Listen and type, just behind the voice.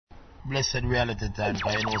blessed reality time,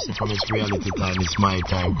 because you know, see, from it's reality time, it's my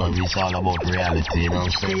time, because it's all about reality, you know what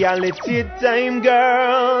I'm saying? Reality time,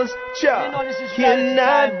 girls,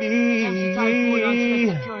 cannot be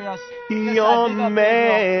your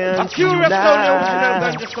man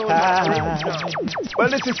tonight. Well,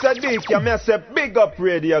 this is Sadiq, I may say big up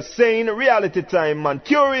radio, saying reality time, man,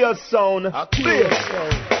 Kurious sound, clear.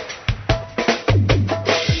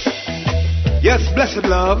 Yes, blessed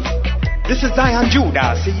love, this is Zion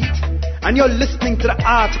Judah, see it? And you're listening to the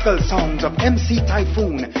article songs of MC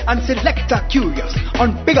Typhoon and Selector Kurious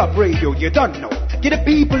on Big Up Radio. You don't know. Give the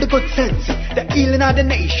people the good sense, the healing of the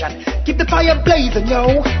nation. Keep the fire blazing,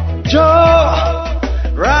 yo. Joe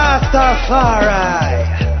Rastafari.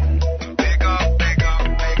 Big up, big up,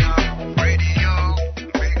 big up radio.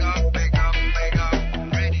 Big up, big up, big up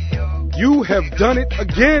radio. You have done it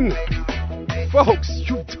again. Folks,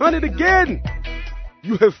 you've done it again.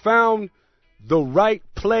 You have found the right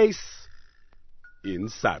place in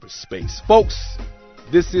cyberspace. Folks,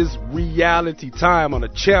 this is reality time on a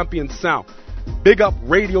champion sound.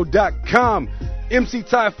 BigUpRadio.com. MC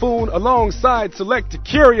Typhoon alongside Selector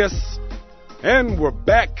Kurious. And we're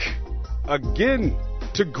back again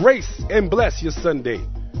to grace and bless your Sunday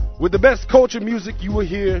with the best culture music you will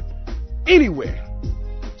hear anywhere,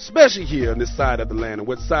 especially here on this side of the land. And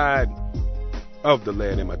what side of the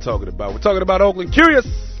land am I talking about? We're talking about Oakland. Kurious!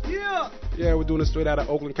 Yeah, we're doing it straight out of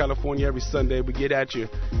Oakland, California every Sunday. We get at you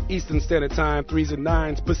Eastern Standard Time, 3s and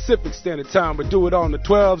 9s, Pacific Standard Time. We do it on the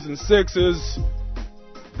 12s and 6s.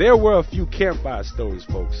 There were a few campfire stories,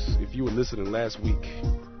 folks. If you were listening last week,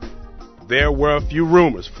 there were a few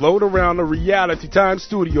rumors floating around the Reality Time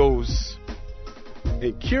studios.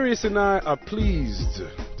 And Kurious and I are pleased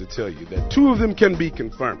to tell you that 2 of them can be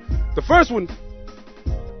confirmed. The first one,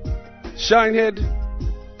 Shinehead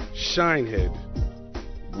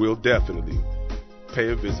will definitely pay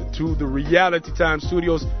a visit to the Reality Time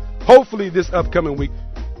studios, hopefully this upcoming week,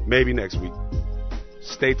 maybe next week.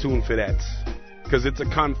 Stay tuned for that, because it's a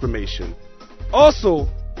confirmation. Also,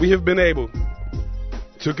 we have been able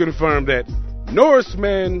to confirm that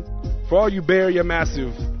Norseman, for all you Barrier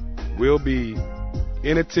Massive, will be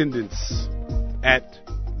in attendance at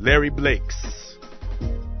Larry Blake's.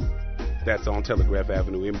 That's on Telegraph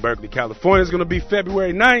Avenue in Berkeley, California. It's going to be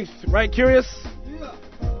February 9th, right, Kurious?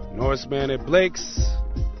 Norseman at Blake's.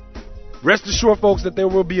 Rest assured, folks, that there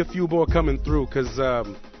will be a few more coming through, because I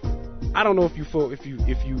don't know if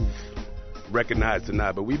you've recognized or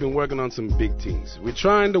not, but we've been working on some big things. We're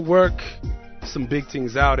trying to work some big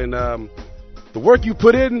things out, and the work you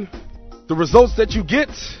put in, the results that you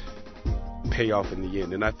get, pay off in the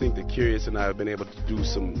end. And I think that Kurious and I have been able to do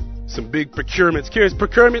some big procurements. Kurious,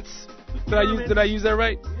 procurements? Did I use that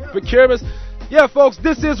right? Yeah. Procurements. Yeah, folks,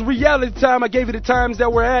 this is reality time. I gave you the times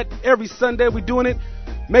that we're at. Every Sunday we're doing it.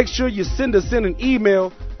 Make sure you send us in an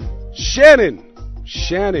email. Shannon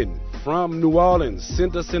from New Orleans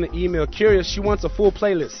sent us in an email. Kurious, she wants a full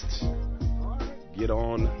playlist. Get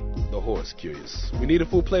on the horse, Kurious. We need a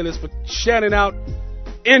full playlist for Shannon out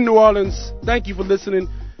in New Orleans. Thank you for listening.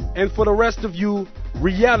 And for the rest of you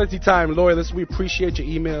Reality Time loyalists, we appreciate your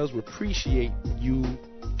emails. We appreciate you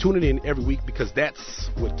tuning in every week, because that's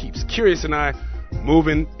what keeps Kurious and I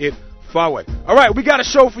moving it forward. All right, we got a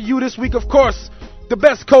show for you this week, of course. The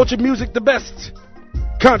best culture music, the best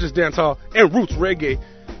conscious dancehall and roots reggae.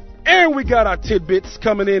 And we got our tidbits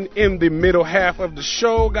coming in the middle half of the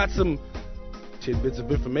show. Got some tidbits of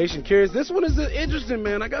information. Kurious, this one is interesting,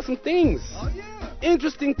 man. I got some things. Oh, yeah.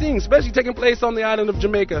 Interesting things, especially taking place on the island of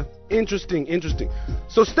Jamaica. Interesting.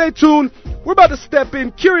 So stay tuned. We're about to step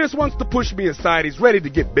in. Kurious wants to push me aside. He's ready to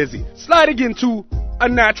get busy. Sliding into a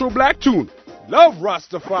natural black tune. Love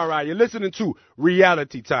Rastafari. You're listening to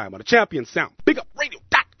Reality Time on the Champion Sound.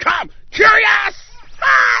 BigUpRadio.com. Kurious!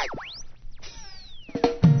 Hi!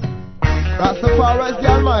 Rastafari is the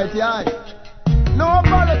Almighty, aye. No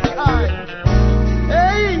apology, aye.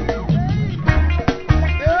 Hey!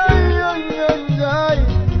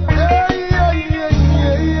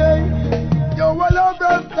 Yo, I love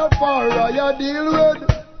Rastafari, I deal with.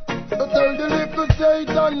 So tell the little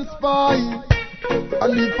Satan spy.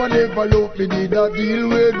 And if I never love me, did I deal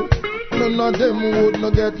with? None of them would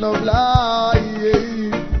not get no lie.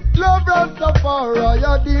 Love Rastafari,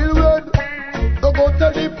 I deal with. So go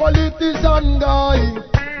tell the politician guy.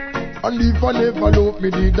 And if I never love me,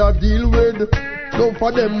 did I deal with? No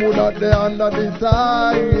for them would not they under the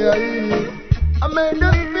side. I made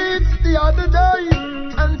a speech the other day,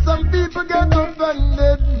 and some people get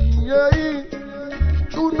offended.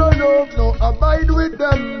 Do no love, no abide with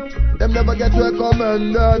them. Them never get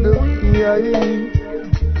recommended.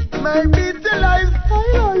 Maybe the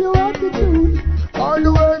lifestyle or your attitude, all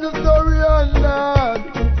the world is so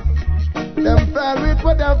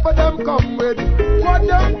for them come with what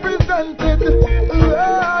them presented.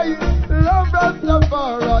 Right, love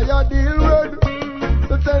Rastafari, I deal with.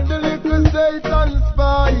 So tell the little Satan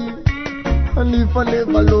spy. And if I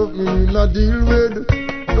never love me, not deal with.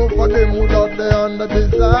 No for them who out there under the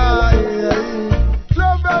side.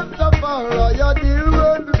 Love Rastafari, I deal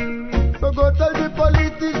with. So go tell the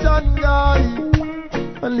politician guy.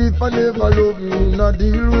 And if I never love me, not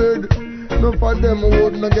deal with. No for them who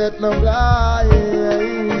would not get no fly.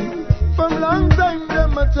 From long time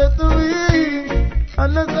them a chat to me.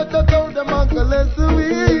 And I said that how them a go less to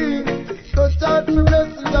me. So start to bless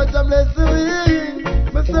me, judge I'm blessed to me.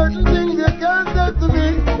 But certain things you can't say to me.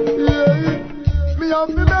 Yeah. Me have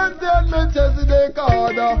to maintain my Chesapeake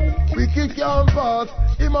order. We kick can't pass,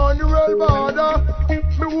 Emmanuel border.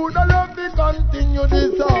 Me woulda love to continue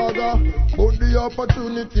this saga, but the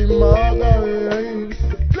opportunity maga.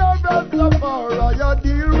 Love Rastafari, I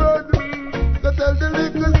deal with. So tell the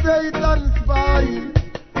little Satan spy.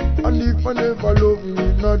 And if I never love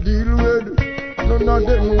me, not deal with. None of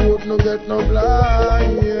them would no get no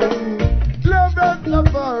blind. Love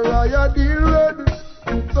Rastafari, I deal with.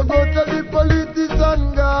 So go tell the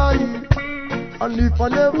politician guy. And if I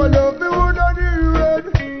never love me, would I deal with?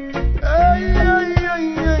 Hey, hey, hey,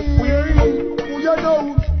 hey, hey. Who you know?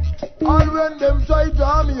 All when them try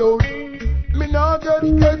draw me out, me now get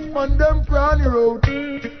sketch on them cranny road.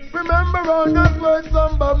 Remember on that word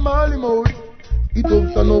some Bob Marley mouth. It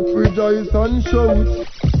ups and up rejoice and shout.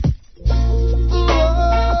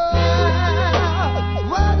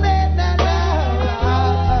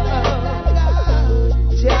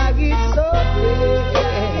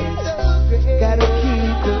 Gotta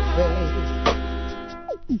keep the faith.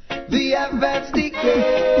 The advance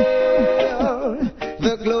declare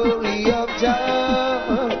the glory of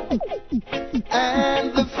Jah,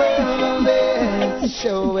 and the firmament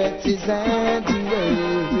showeth his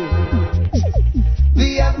handiwork.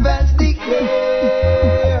 The advance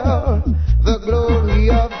declare the glory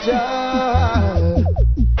of Jah,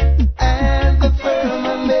 and the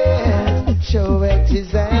firmament showeth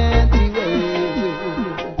his handiwork.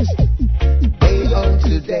 Day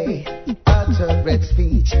unto day uttereth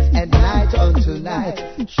speech, and night unto night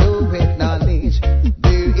showeth knowledge.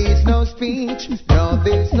 There is no speech, no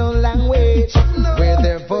there's no language where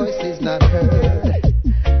their voice is not heard.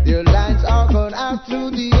 Their lines are gone out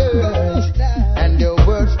through the earth, and their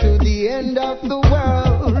words to the end of the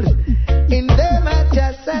world. In them I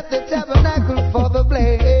just set the tabernacle for the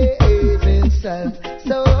blazing sun.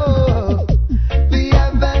 So the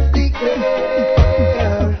advance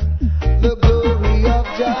declare the glory of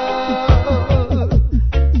Jah,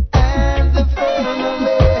 and the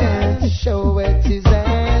firmament showeth his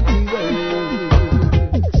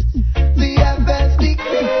handiwork. The advance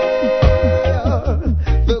declare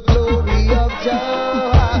the glory of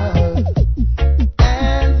Jah,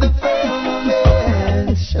 and the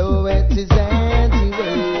firmament showeth his handiwork.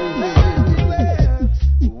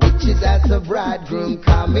 Which is as the bridegroom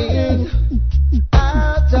coming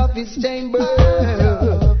out of his chamber,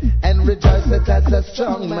 and rejoiceth as a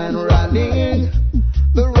strong man running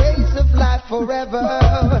the race of life forever.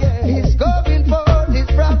 His going forth is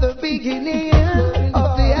from the beginning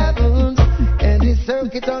of the heavens, and his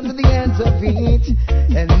circuit unto the ends of it,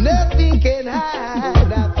 and nothing can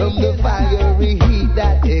hide from the fiery heat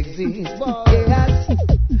that exists. Yes,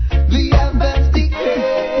 the advance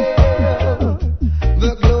declare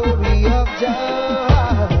the glory of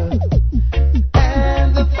Jah,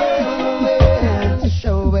 and the firmament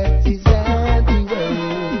showeth his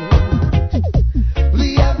handiwork.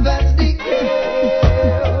 The advance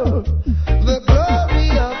declare the glory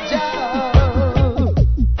of Jah,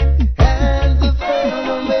 and the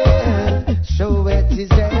firmament showeth his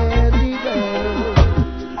handiwork.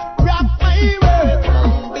 Rock my world,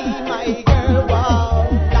 be my girl, wow,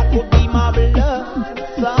 that would be marvelous.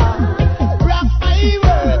 Rock my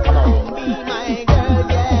world, be my girl,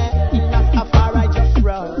 yeah, in Rastafari just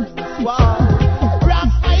run. Wow. Rock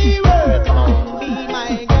my world, be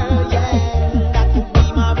my girl, yeah, that would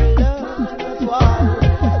be marvelous. Wow.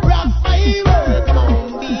 Rock my world,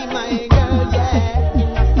 be my girl, yeah, in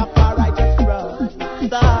Rastafari just run.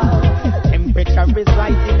 So, temperature is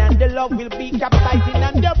rising and the love will be capsizing,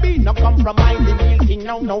 and there'll be no compromising, milking,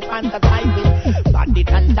 no fantasizing, body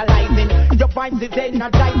tantalizing, your vibes is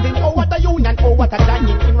energizing. Oh what a union, oh what a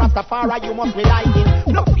giant, in Rastafari you must rely in.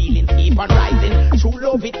 No feelings keep on rising, true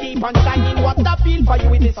love it keep on shining. What I feel for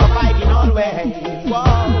you is surviving always.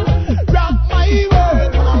 Wow. Rock my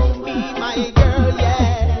world, be my girl,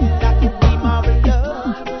 yeah, that would be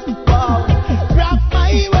marvelous. Wow. Rock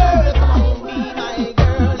my world, be my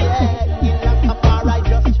girl, yeah, in Rastafari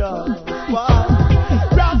just trust. Wow.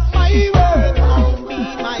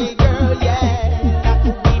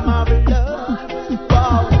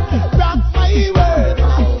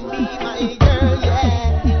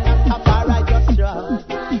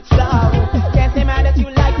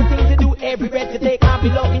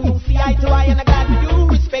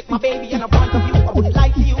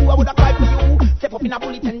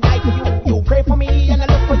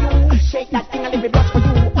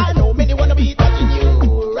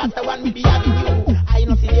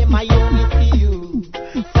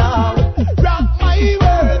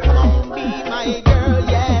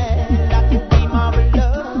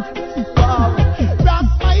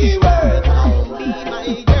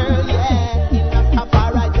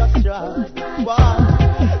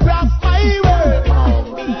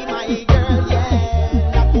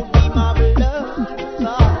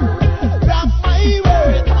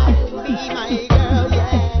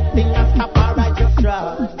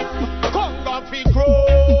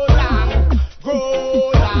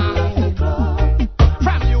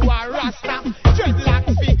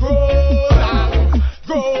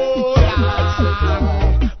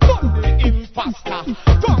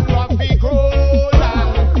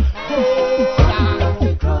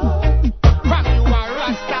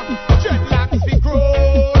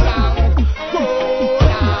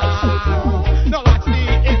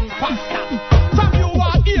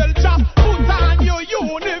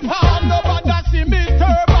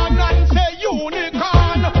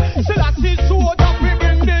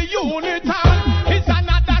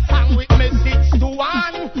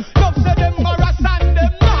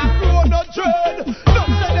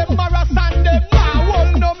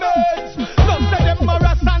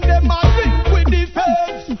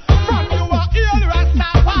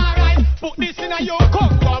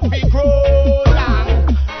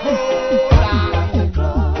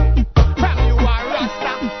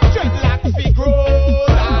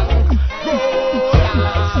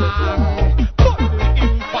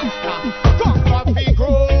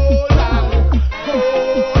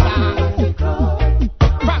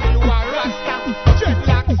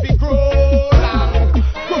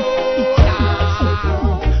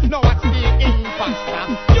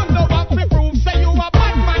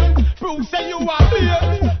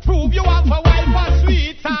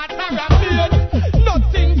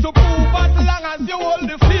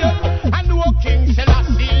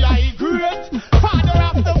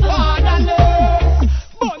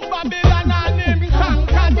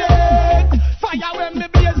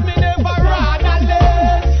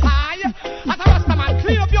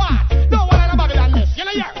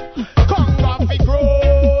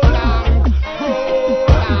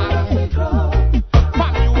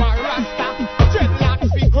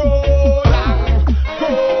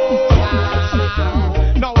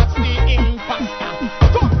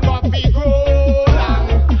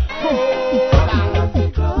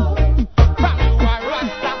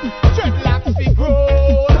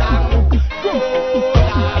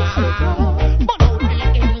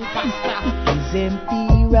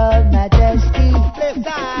 Imperial Majesty,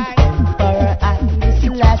 Emperor Haile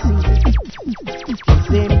Selassie. His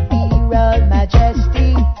Imperial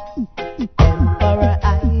Majesty, Emperor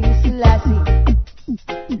Haile Selassie.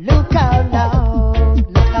 Look how long,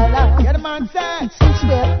 Yeah, the man said. since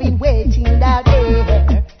we've been waiting down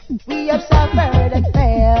there, we have suffered and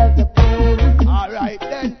felt the pain. Alright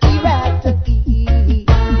then. Iraq to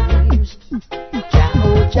east,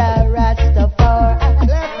 Jehovah Rastafari,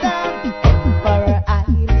 Emperor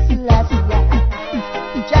Haile Selassie,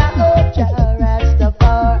 Jehovah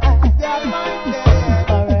Rastafari, Yeah, man said.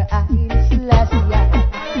 Emperor Haile Selassie.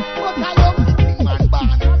 But I love the king man born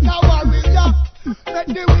as a warrior. Let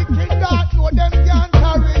the wicked God know them can't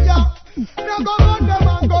carry ya. Now go run them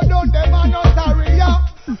and go down them and not carry ya.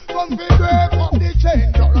 Come fi break up the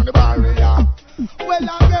chain down on the barrier. Well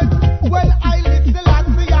again, I live the last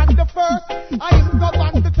at the first. I am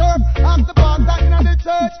govern the turf of the pastor in the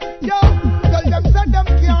church. Yo, tell them say them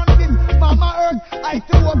can't this mama earth. I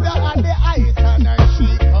threw up there at the ice and then she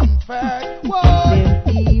come first. Whoa,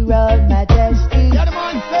 Imperial Majesty, yeah the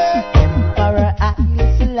man say. Emperor Haile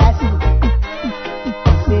Selassie.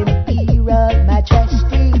 His Imperial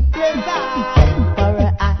Majesty, Emperor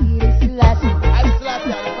Haile Selassie.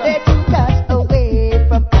 They took us away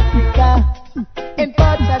from Africa and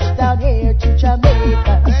brought us down here to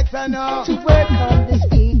Jamaica to work on this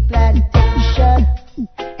big plantation.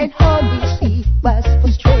 And all we see was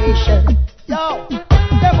frustration. Yo,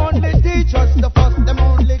 them only teach us the fuss, them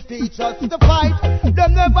only teach us the fight.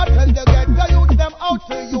 Them never tell the ghetto youth them how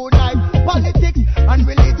to unite. Politics and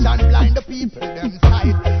religion blind the people them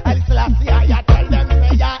side. And Selassie I tell them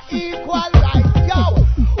say you're equal right. Yo,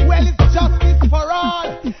 well it's justice for all.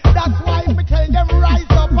 That's why me tell them rise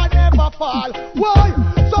up and never fall. Why?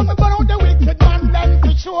 So me burn out the wicked man them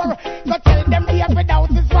for sure. So tell them the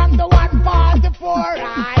evidence is from the 144.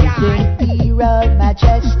 His Imperial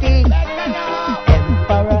Majesty,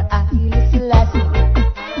 Emperor Haile Selassie.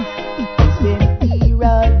 His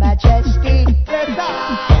Imperial Majesty,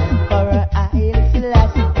 Emperor Haile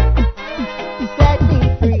Selassie. Set me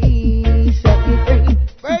free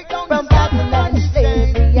from Babylon,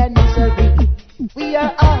 slavery and misery. We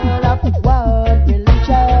are all of one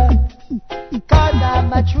religion, 'cause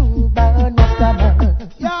I'm a true born Rastaman.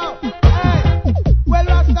 Yo, hey, well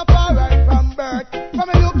Rastafari from birth. From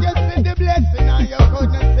a look you see the blessing and you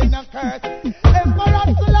couldn't see no curse. Emperor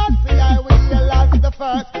Selassie, I will last the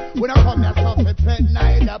first. When I come here, suffer pet,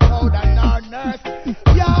 neither powder nor nurse.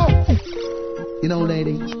 Yo, You know,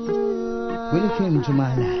 lady, when you came into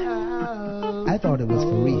my life, I thought it was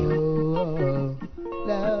for real.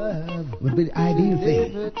 Would be the ideal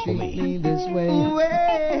thing for me. This way.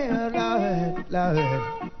 Well, Lord,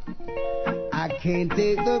 I can't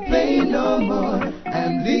take the pain no more.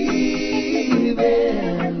 I'm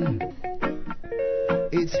leaving.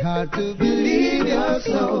 It's hard to believe you're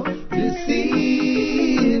so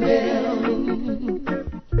deceiving.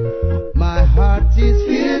 My heart is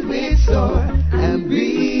filled with sorrow. I'm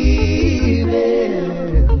grieving.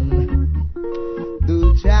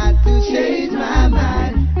 Do try to change my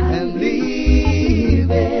mind. I'm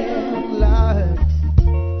leaving, Lord.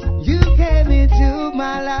 You came into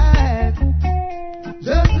my life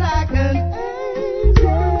just like an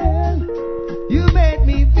angel. You made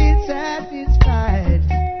me feel satisfied.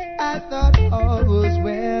 I thought all was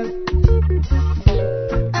well.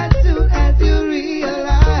 As soon as you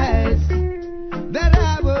realized that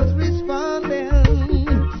I was responding,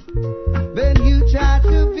 then you tried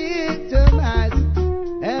to victimize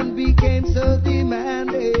and became so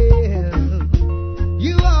demanding.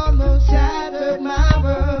 You almost shattered my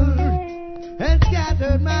world and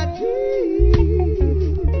scattered my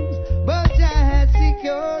dreams, but I had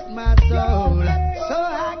secured my soul so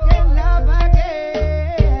I can love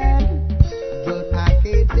again. But I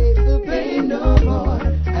can't take the pain no more.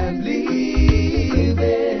 I'm leaving.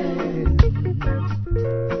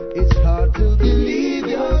 It's hard to believe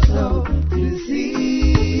you're so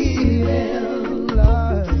deceiving,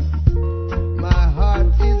 Lord. My heart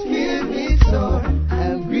is filled with sorrow.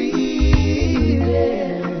 I'm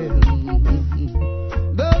grieving.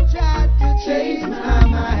 Don't try to change my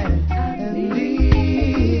mind. I'm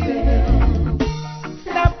leaving.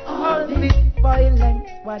 Stop all this violence,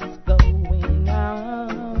 what's going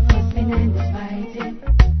on? Fussing and fighting.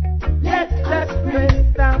 Let us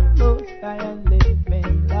praise the Most High and live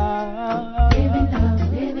in love. Live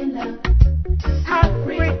in love.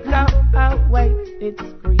 Africa awaits its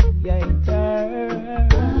creator.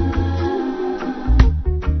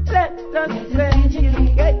 Let us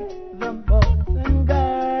educate the boys and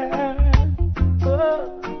girls.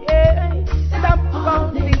 Oh, yeah. Stop all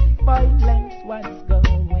this violence, what's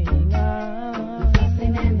going on?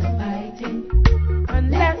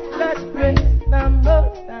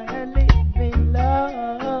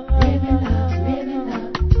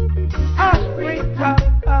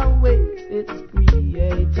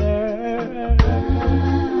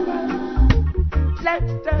 Let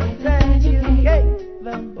us educate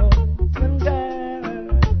the boys and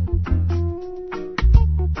girls.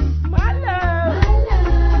 My love,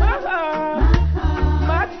 my heart,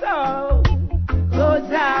 my soul goes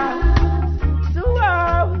out to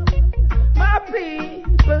all my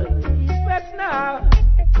people, east, north,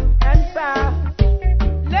 and south.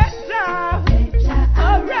 Let's arise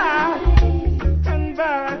and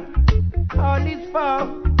burn all these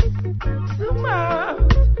foes to Mount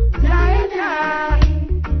Zion.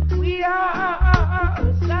 We are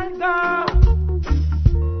stand go.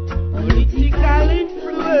 Political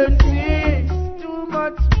influences, too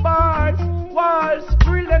much bars, walls,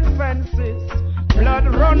 drill and fences, blood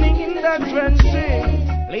running in the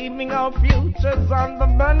trenches, leaving our futures on the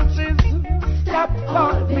benches. Stop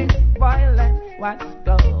all this violence, what's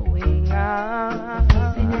going on?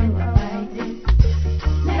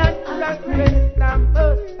 Not just rest and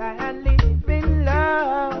us and live in love.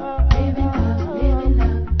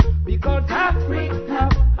 Because Africa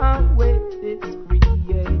awaits its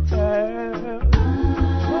creator.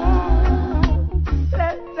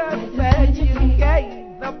 Let us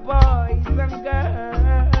educate the boys and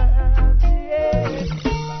girls. Yeah.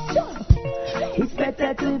 It's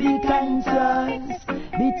better to be conscious,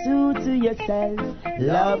 be true to yourself,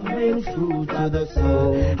 love brings fruit to the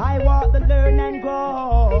soul. I walk the learn and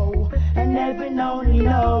grow, and never only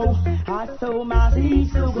know I so my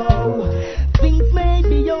seeds to go. Things may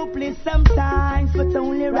be hopeless sometimes, but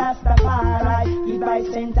only Rastafari if I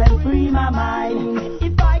sent and free my mind.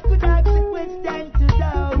 If I could ask a question to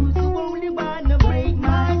those who only wanna break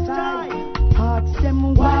my stride, ask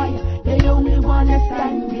them why they only wanna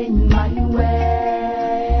stand in my way.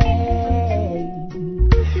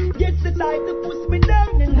 It's the type to push me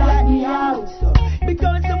down and drag me out,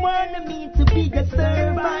 because they want me to be a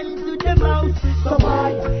servant to the most. So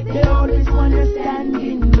why they always wanna stand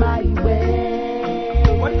in my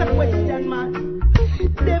way? What's the question, man?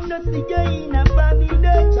 Them not see you in a family,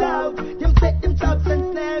 no doubt. Them set them traps and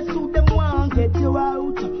snares so them won't get you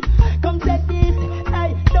out. Come take this,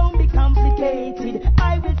 hey, don't be complicated.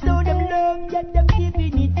 I will show them love, get them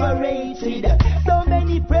giving it for rated. So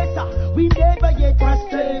many pressure, we never get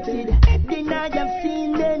frustrated. Then I have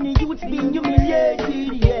seen many youths being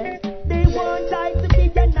humiliated, yeah. They want I to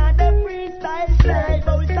be another freestyle slave.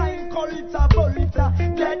 Old time culture,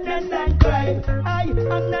 gladness and crave.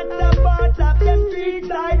 I'm not a part of them street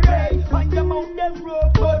side race. Find them out them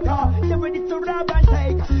road cutter, they're ready to rob and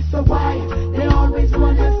take. So why they always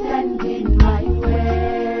wanna stand in my way?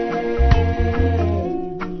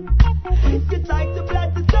 You try to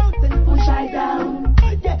blast the south and push I down.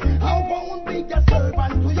 Yeah, I won't be a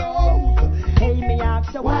servant to you. Hey, me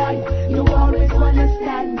ask you why you always wanna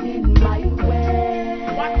stand in my way.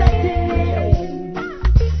 What the thing is?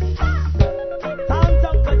 Time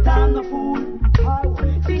up but I'm a fool.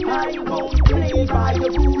 I won't play by the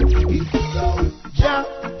rules. Just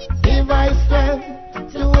give I strength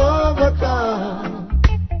to overcome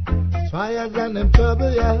trials and them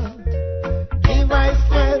trouble, yeah. Give I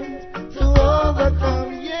strength to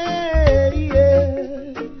overcome, yeah,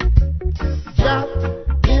 yeah. Just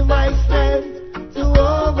give I strength to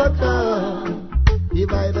overcome.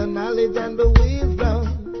 Give I the knowledge and the wisdom.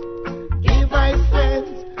 Give I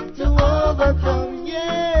strength to overcome,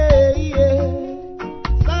 yeah, yeah.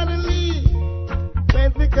 Suddenly,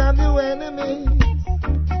 friends become your enemies.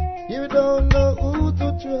 You don't know who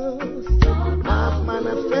to trust. Half man I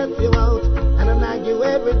stress you out, and I nag you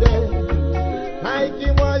every day. Like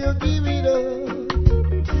him while you give it up.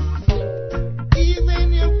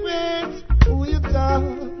 Even your friends who you thought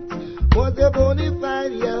was your bona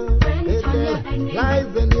fide, yeah. They say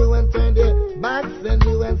lies on you and turn their backs on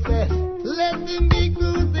you and say, let him be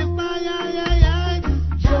crucified.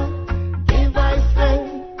 Just give I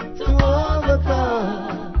strength to overcome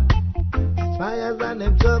trials and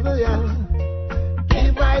them trouble, yeah.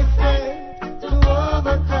 Give I strength to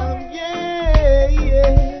overcome, yeah,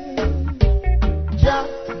 yeah.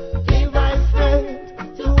 Just give I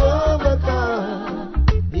strength to overcome.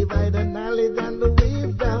 Give I the knowledge and the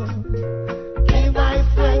wisdom. Give I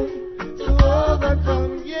strength to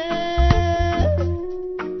overcome, yeah.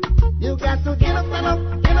 You got to get up, stand up,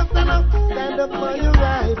 get up, stand up. Stand up for your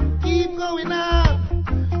right. Keep going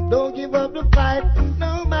on. Don't give up the fight,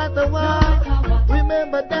 no matter what.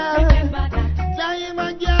 Remember that. Time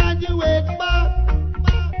again you wait back.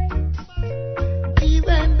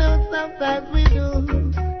 Even though sometimes we do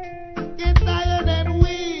get tired and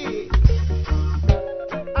weak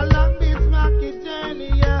along this rocky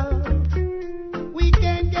journey, yeah. We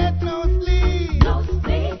can't get no sleep.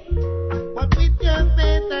 But with your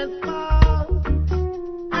faith and small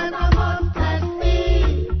and a mustard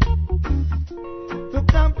seed,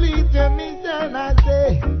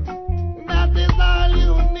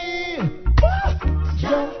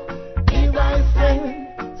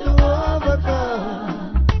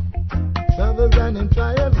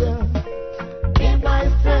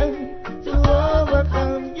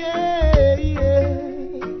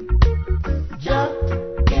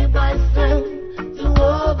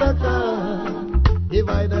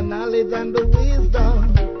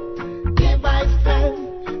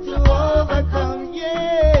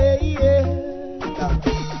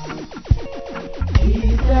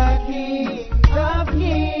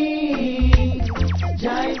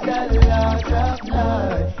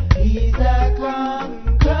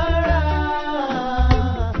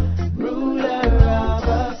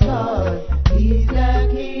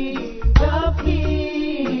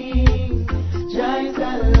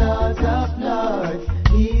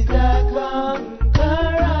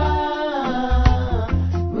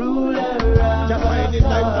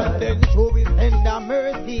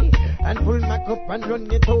 Pull my cup and run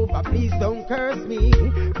it over, please don't curse me.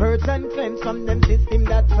 Hurts and cleanse from them system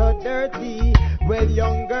that's so dirty. Well,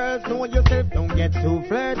 young girls, know yourself, don't get too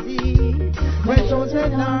flirty. When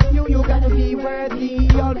chosen are you, you gotta be worthy.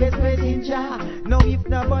 Always praising Jah, no if,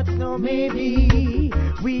 no but, no maybe.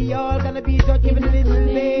 We all gonna be judged, even a little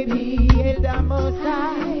baby. Elder Most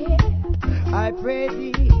High, I pray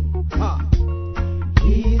thee.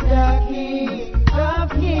 He's the King of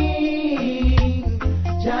Kings,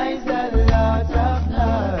 Jah is the Lord of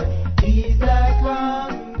Lords. He's the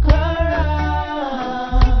conqueror,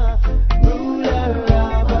 ruler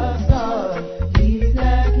of us all. He's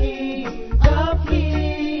the King of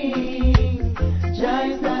Kings, Jah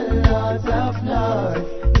is the Lord of Lords.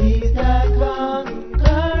 He's the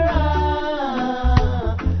conqueror,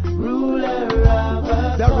 ruler of us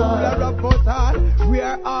all. The ruler of us all. We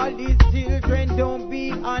are all his children. Don't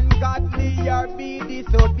be ungodly or be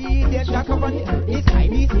disobedient. Talk about his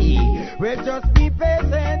time is he. Well, just be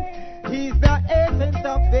patient. He's the essence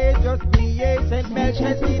of faith. Just be patient.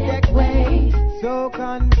 Melchizedek way. So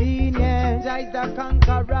convenient. Jah is the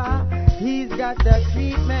conqueror. He's got the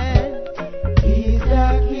treatment. He's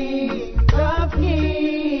the King of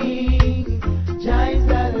Kings. Jah is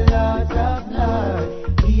the Lord of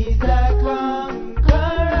Lords. He's the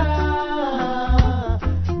conqueror,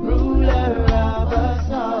 ruler of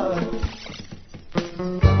us all.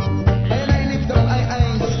 And I lift up my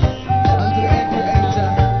eyes unto the empty enter,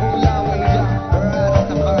 O Yahweh Jah,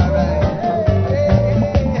 Rastafari.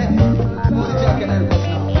 Only Jah can help us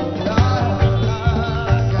now.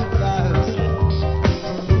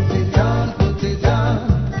 Put it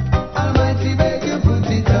on,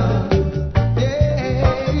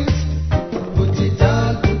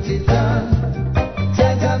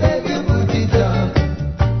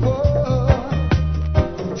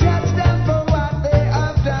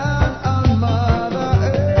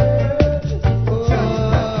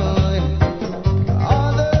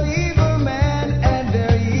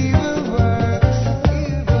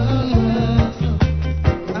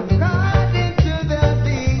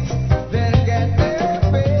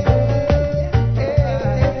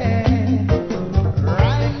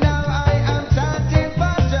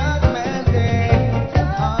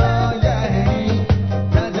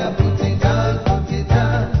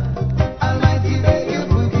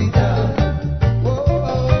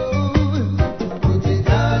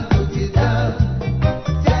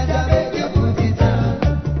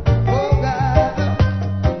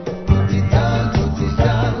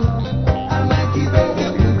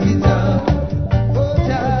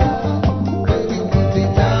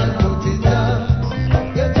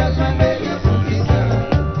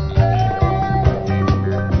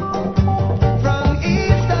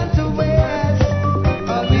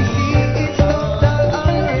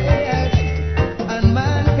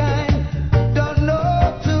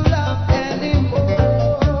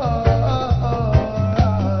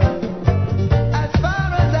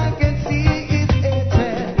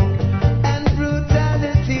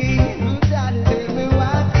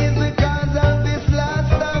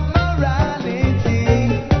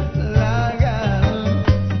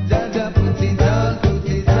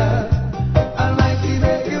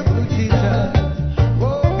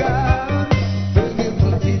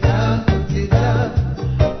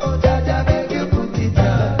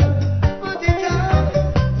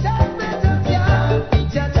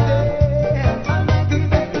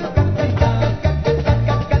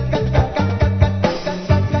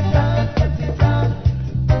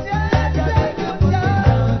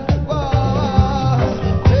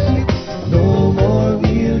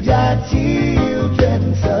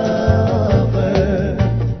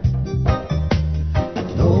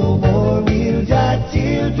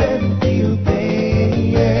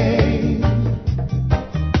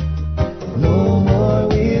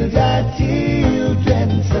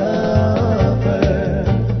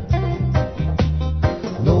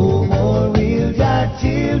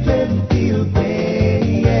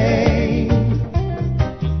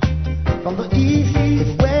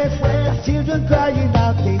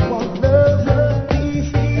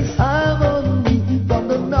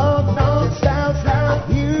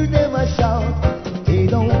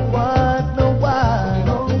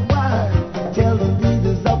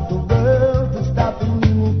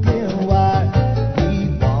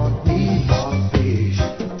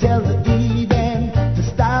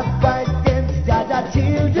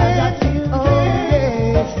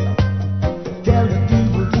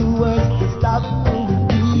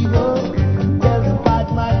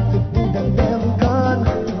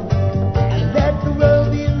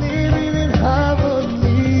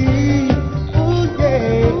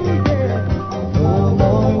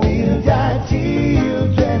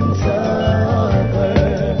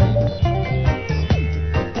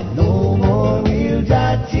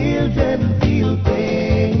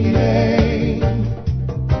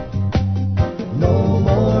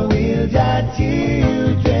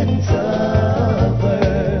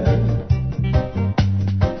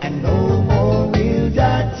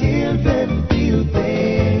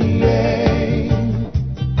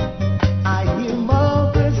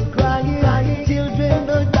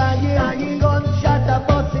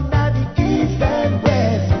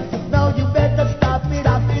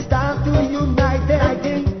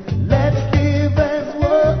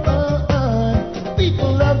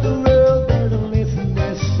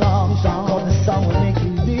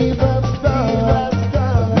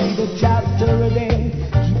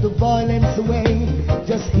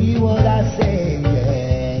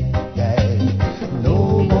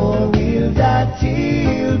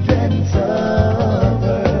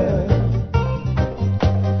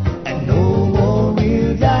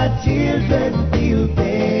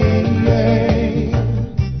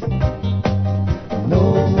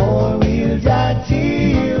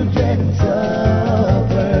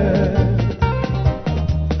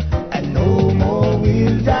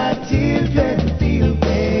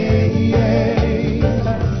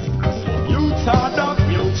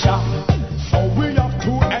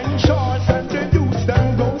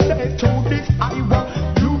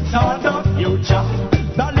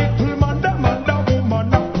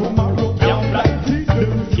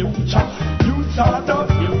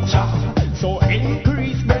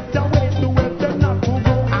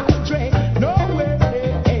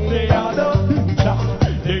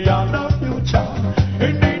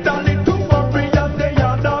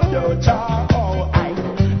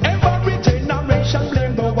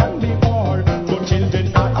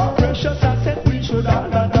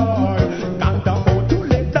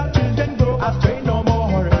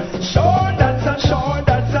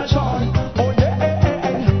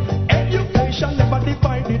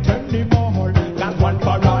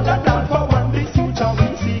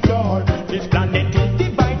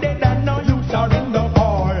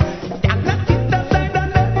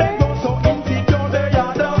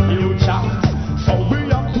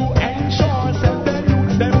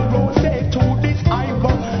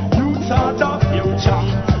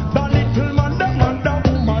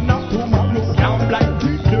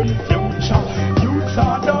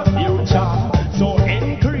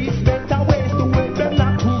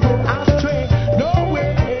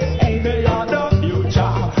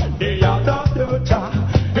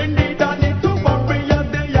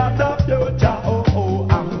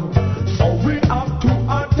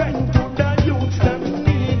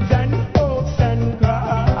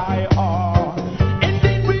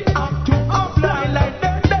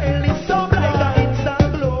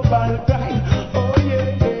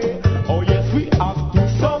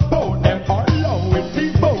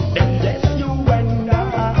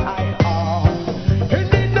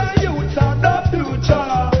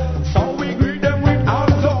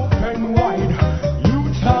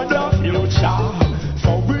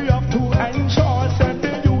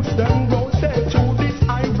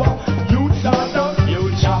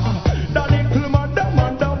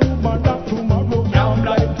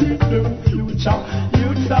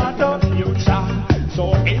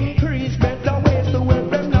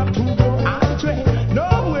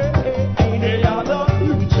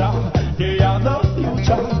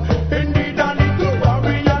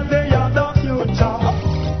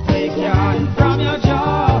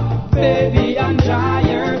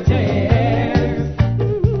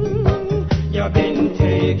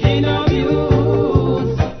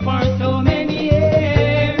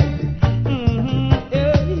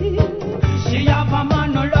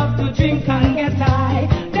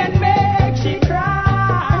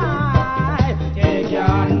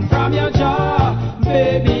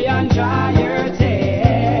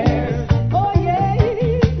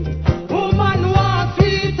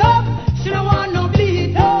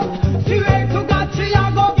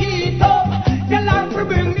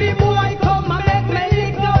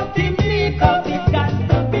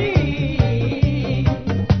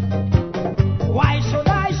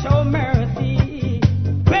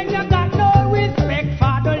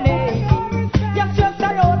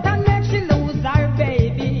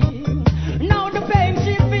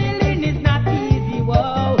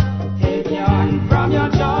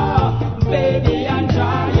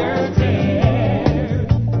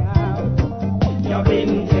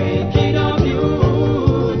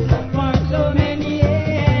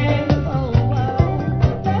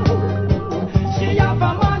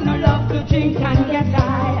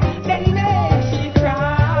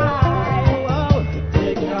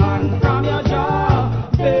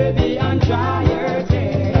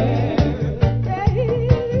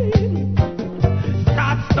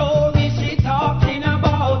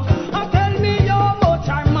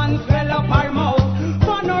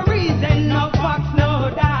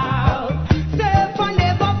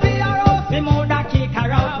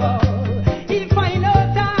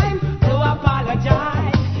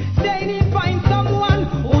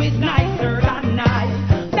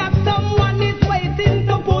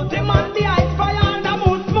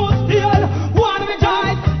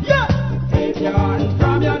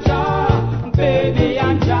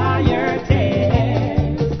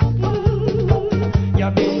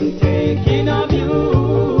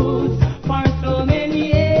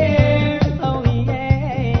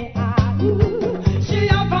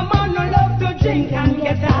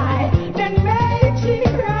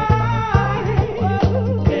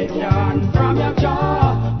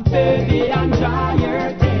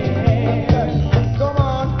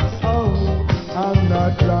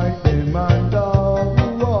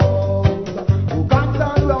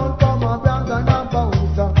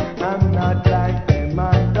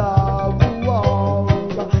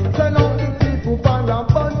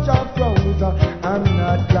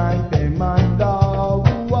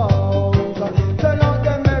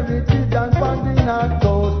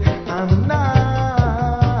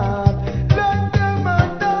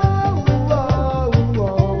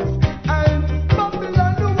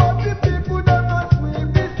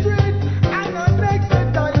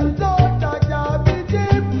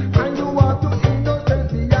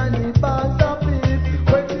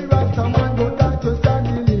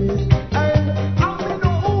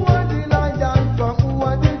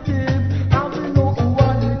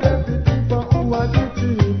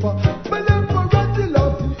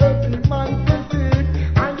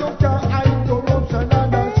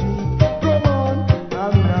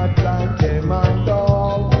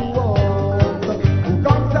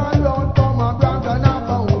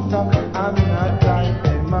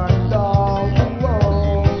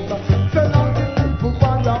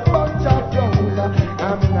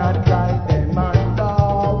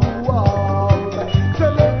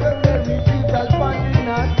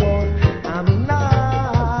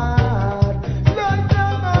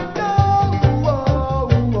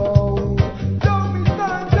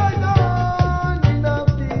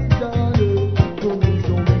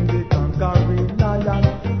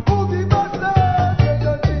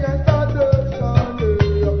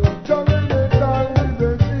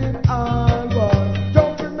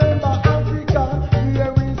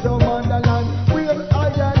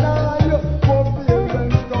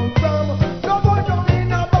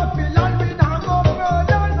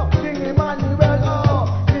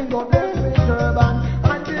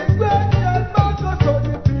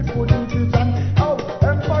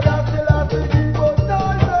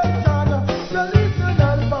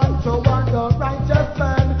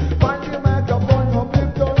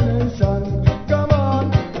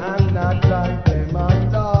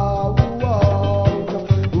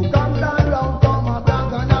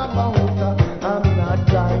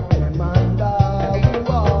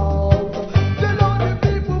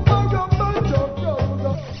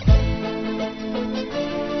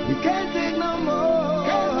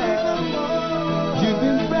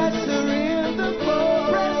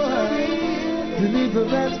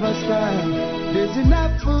 deliverance must come. There's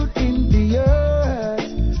enough food in the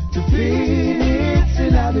earth to feed its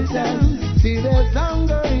inhabitants. See, there's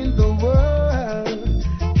hunger in the world,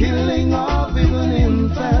 killing off even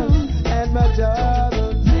infants, and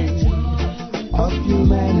majority of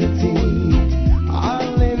humanity are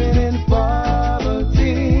living in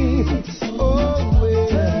poverty. Oh,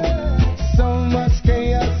 yeah. So much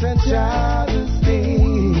chaos and travesty.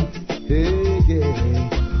 Hey, yeah.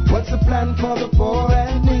 What's the plan for the poor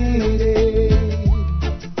and needy?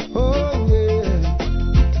 Oh,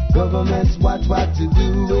 yeah. Governments watch what to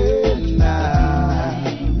do it now.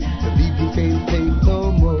 The people can't take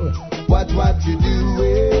no more. Watch what you do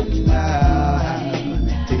it now.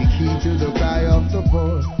 Take heed to the cry of the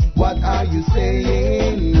poor. What are you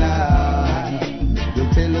saying now? You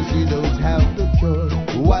tell us you don't have the cure.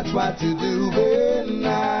 Watch what you do it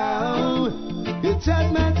now. Your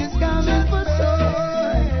judgment is coming for sure.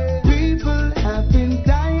 People have been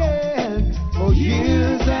dying for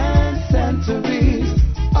years and centuries,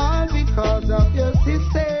 all because of your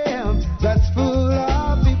system that's full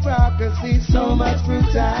of hypocrisy, so much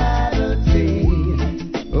brutality.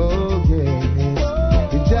 Oh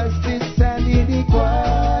yes, injustice and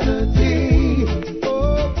inequality.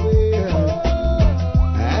 Oh yeah,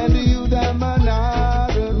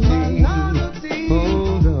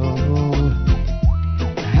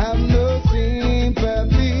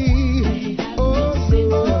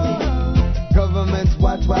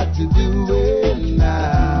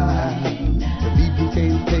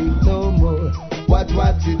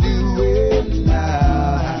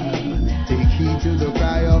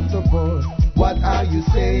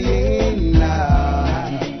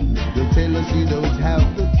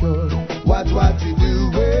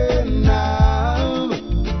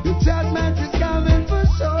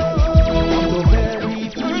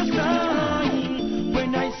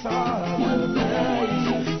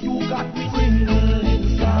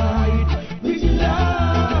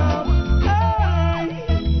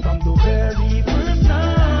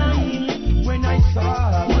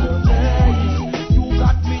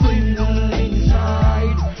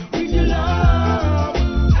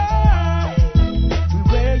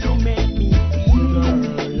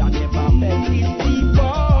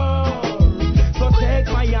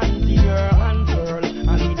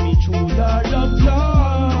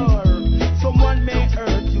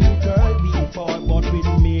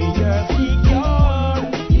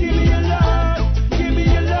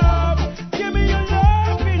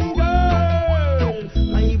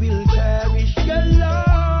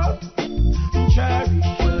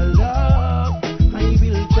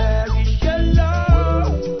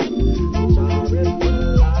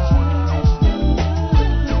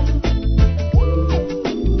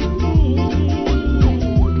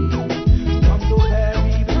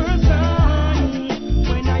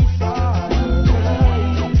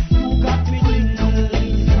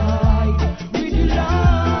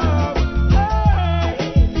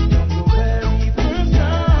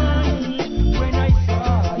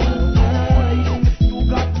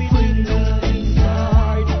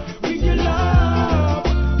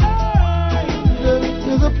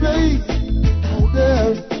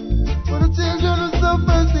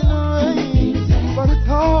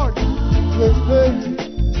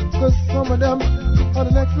 some of them on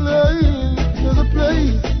the next lane. There's a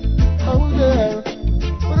place out there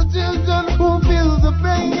for the children who feel the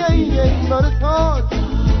pain, but it's hard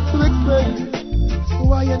to explain. So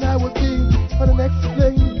why and I would be on the next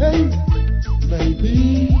lane. Hey,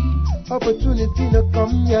 maybe opportunity not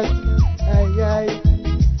come yet. Aye, aye.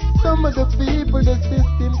 Some of the people the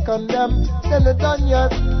system condemn, they're not done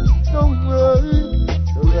yet. Don't worry,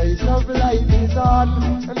 the race of life is on,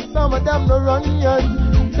 and some of them no run yet.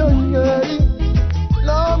 Don't worry,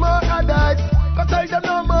 no more adults, I tell them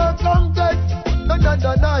no more contact. No,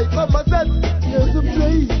 come and set. Here's a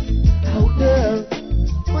place out there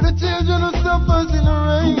for the children who suffers in the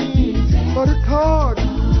rain. But it's hard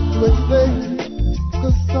to explain,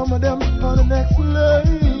 cause some of them on the next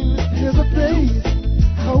lane. Here's a place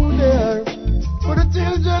out there for the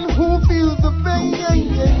children who feel the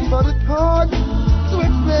pain. But it's hard to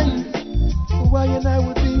explain, so why and I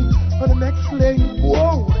would be on the next lane.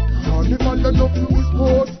 Whoa, all the man don't know his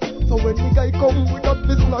sport. So when the guy come with up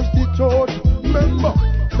this slash the throat, remember,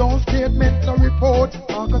 no statement, no report.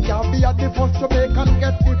 Cause can't be at the first Jamaican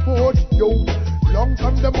get the port. Yo, long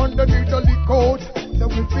time them underneath the leak out. So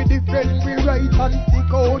if we defend, we write and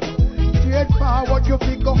stick out. Straight forward you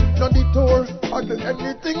figure, not the tour. And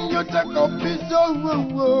anything you take up is over.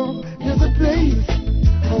 There's a place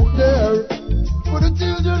out there for the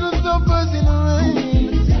children who suffers in the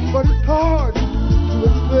rain. But it's hard to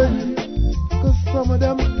explain, cause some of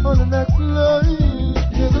them on the next line.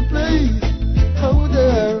 There's a place out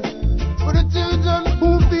there for the children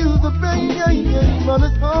who feel the pain. But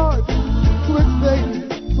it's hard to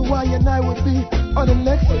explain, so why and I would be on the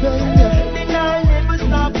next line. Deny never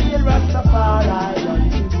stop here, Rastafari.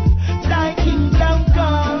 Thy kingdom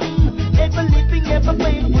come, ever living, ever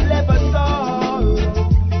painful, ever sorrow.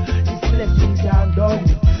 This blessing can't done.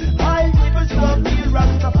 I never stop here,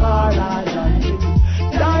 Rastafari.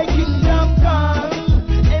 Thy kingdom come,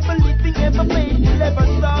 ever living, ever painful, ever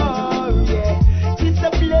sorrow. Yeah, it's a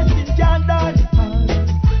blessing can't done.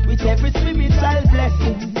 With every spiritual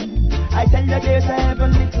blessing, I tell you there's a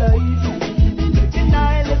heavenly place.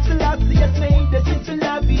 Deny let the last has made us into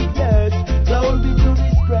love it, yes. Glory to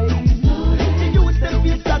his praise. The youth them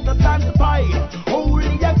feel satisfied,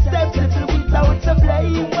 wholly acceptable without a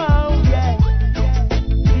blame. Oh yeah,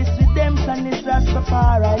 this redemption is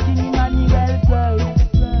Rastafari in Emmanuel Christ.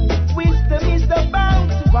 Wisdom is the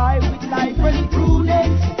bound to buy with life and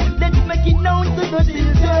prudence. Let's make it known to the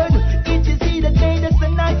children. It is he that made us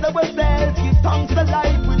and not ourselves. Give thanks to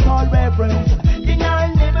life with all reverence.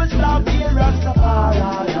 Deny never stop here, Rastafari.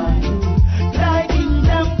 Thy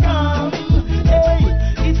kingdom come. Hey,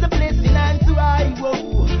 it's a blessing and to I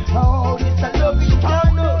woe. Oh, it's a loving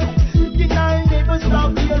candle. Deny never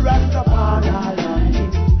stop here, Rastafari.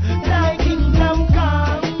 Thy kingdom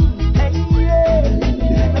come. Hey, yeah.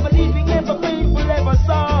 Never leaving, ever painful, ever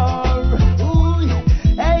sore. Ooh,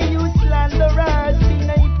 hey, you slanderers, being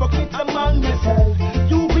a hypocrite among yourselves.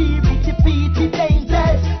 You be defeated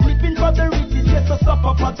angels, living for the riches, yes, to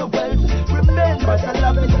suffer for the wealth. Remember the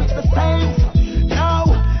love is with the saints. Now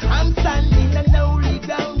I'm standing on holy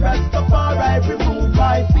ground. Rastafari remove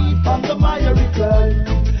my feet from the miry clay.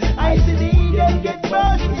 I see the Eden get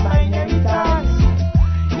burst with my inheritance.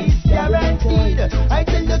 It's guaranteed. I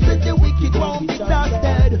tell you that the wicked won't be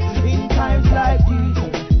trusted in times like these.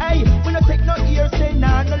 Hey, we don't take no ears, say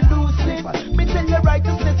nah, no lose it. Me tell you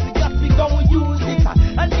righteousness, we got to go and use it.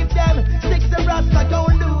 And if them six the Rasta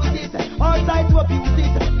go lose it, all try to abuse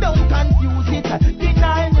it, don't confuse it.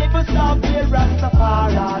 Deny never stop here,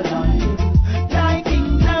 Rastafari. Thy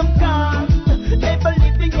kingdom come, ever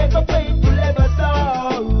living, ever painful, ever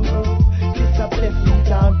sorrow. It's a blessing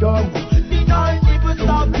can't done. Deny never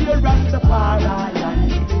stop here, Rastafari.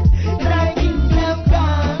 Thy kingdom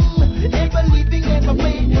come, ever living, ever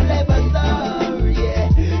painful, ever sorrow. Yeah,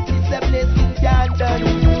 it's a blessing can't done.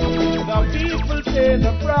 The people pay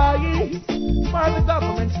the price for the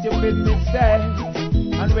government's stupid mistake.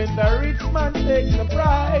 And when the rich man takes the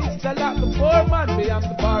prize, they lock the poor man behind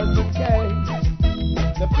the bars of cage.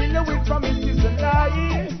 They fill you with promises and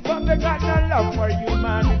lies, but they got no love for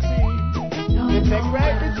humanity. They take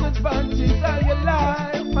rabbits with bunches all your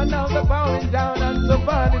life, and now they're bowing down unto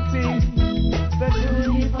vanity. They're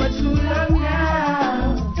doing it for too long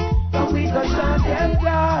now, but we gon' shut them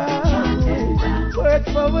down. Word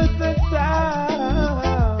for us and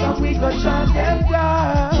sound, but we gon' shut them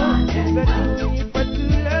down. They're doing it for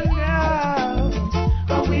too long now,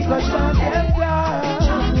 but we gon' shut them down.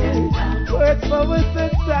 Words for us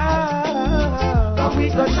and sound, but we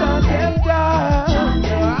gon' shut them down.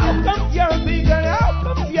 How come you're big and how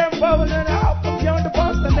come you're bold and how come you're the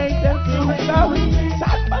boss that make them feel like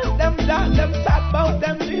Chat about them that, them chat about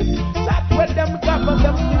them this, chat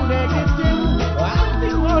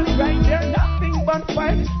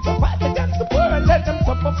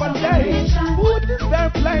up and day. Who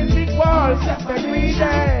deserve blinding walls? Just the greedy.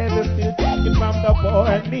 They're still taking from the poor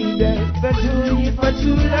and needy. They're doing it for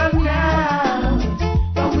too long now.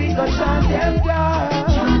 But we gon' shut them down.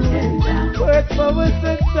 Work for us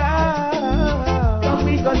and sound. But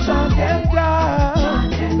we gon' shut them down.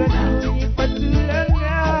 They're doing it for too long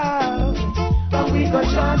now. But we gon'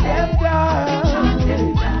 shut them down.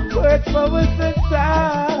 Work for us and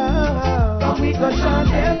sound. But we gon' shut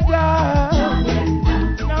them down.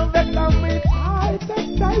 Now they come with high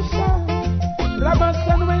taxation.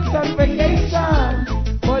 Robinson went on vacation.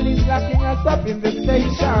 Police locking us up in the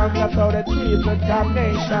station. That's how they treat the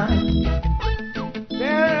damnation.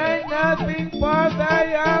 There ain't nothing for the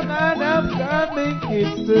young and upcoming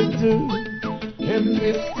kids to do in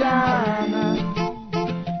this time.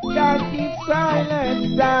 Can't keep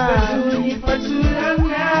silence down. They're doing it for too long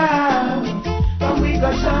now. But we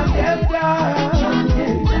gon' shut them down.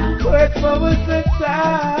 Work for us and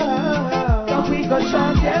sound. But we gon'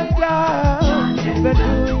 shut them down. They're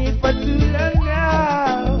doing it for too long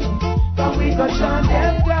now. But we gon' shut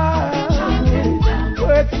them down.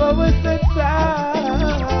 Work for us and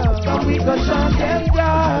sound. But we gon' shut them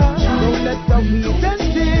down. Don't let the wheat and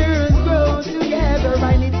tears grow together.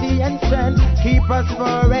 Unity and strength keep us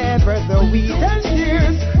forever. The wheat and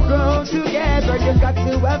tears grow together. You got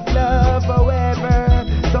to have love, however.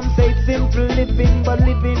 Some say it's simple living, but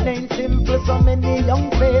living ain't simple. So many young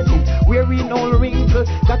faces wearing no wrinkle.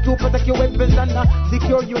 Got to protect your weapons and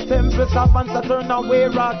secure your temple. Stop and turn away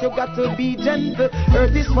wrath. You got to be gentle.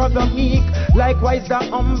 Earth is for the meek, likewise the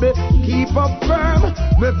humble. Keep up firm,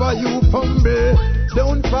 never you fumble.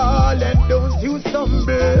 Don't fall and don't you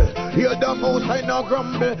stumble. Hear the most I no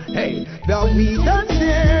grumble. Hey, the wheat and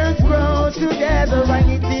tears grow together.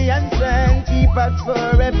 Unity and strength keep us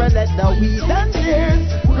forever. Let the wheat and tears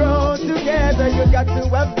grow together. You got to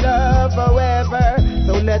have love, however.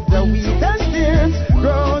 So let the wheat and tears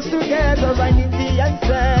grow together. Unity and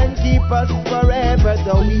strength keep us forever.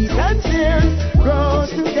 The wheat and tears grow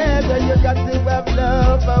together. You got to have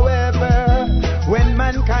love, however. When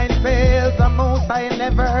mankind fails, the most I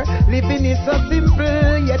never. Living is so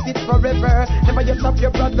simple, yet it's forever. Never you stop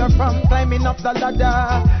your brother from climbing up the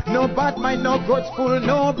ladder. No bad mind, no grudgeful,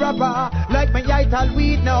 no grabber. Like my ital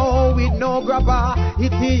weed now, with no grabber.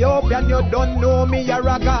 Ethiopian, you don't know me, a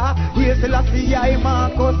ragga. Here's Selassie, I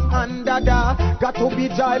Marcus and Dada. Got to be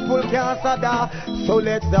joyful, can't sada. So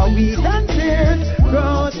let the wheat and tears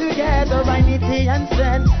grow together. Unity and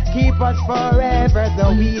strength keep us forever.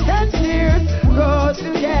 The wheat and tears grow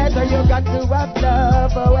together. You got to have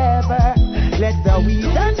love, however. Let the wheat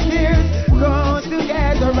and tears grow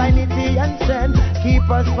together. Unity and strength keep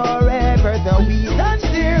us forever. The wheat and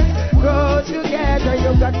tears grow together.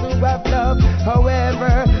 You got to have love,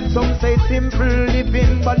 however. Some say simple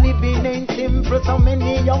living, but living ain't simple. So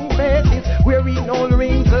many young faces wearing old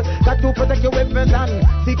wrinkles. Got to protect your weapons and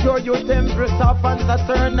secure your temple. Stop and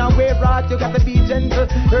turn away wrath. You got to be gentle.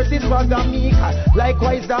 Earth is for the meek,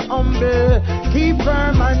 likewise the humble. Keep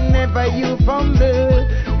firm and never you fumble.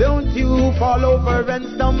 Don't you fall over and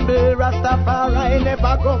stumble. Rastafari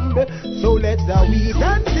never grumble. So let the wheat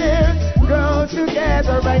and tears grow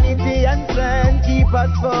together. Unity and strength keep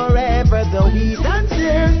us forever. The wheat and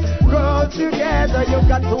tears grow together. You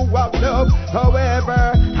got to have love,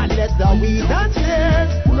 however. And let the wheat and tears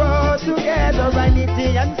grow together.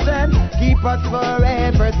 Unity and strength keep us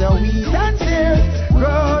forever. The wheat and tears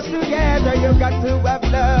grow together. You got to have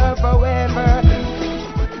love, however.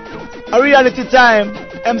 A reality time,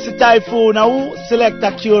 MC Typhoon, who select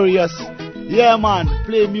a Kurious. Yeah, man,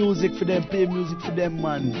 play music for them,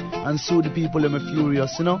 man. And so the people, them are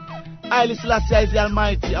furious, you know. I listen last year is the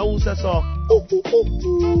Almighty, who says so.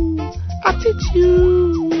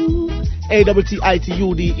 Attitude.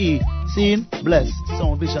 AWTITUDE. Seen? Bless.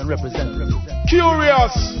 Sound Vision represent.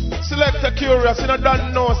 Kurious. Select a Kurious. You know,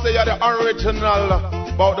 don't know, say you're the original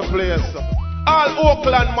about the place. All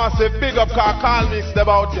Oakland massive, big up car, call mix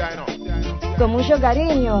about you, you know. Con mucho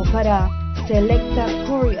cariño para Selecta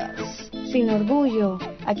Kurious. Sin orgullo,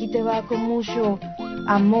 aquí te va con mucho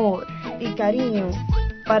amor y cariño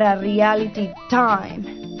para Reality Time.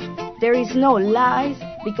 There is no lies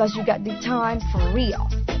because you got the time for real.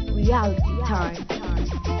 Reality Time.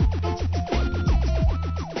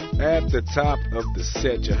 At the top of the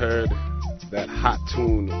set, you heard that hot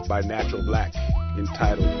tune by Natural Black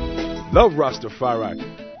entitled Love Rastafari.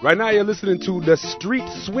 Right now, you're listening to the Street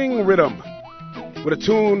Swing Rhythm with a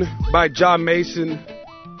tune by John Mason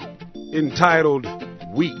entitled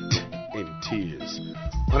Wheat and Tears.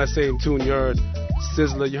 On that same tune, you heard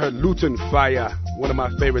Sizzler, you heard Luton Fire, one of my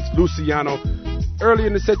favorites, Luciano. Early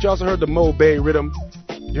in the set, you also heard the Mo Bay Rhythm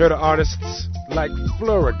You heard of artists like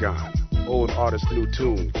Fluragon, old artist, new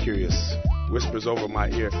tune, Kurious, whispers over my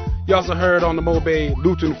ear. You also heard on the Mobe,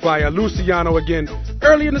 Luton Fire, Luciano again.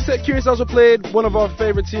 Early in the set, Kurious also played one of our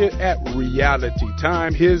favorites here at Reality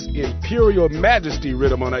Time, his Imperial Majesty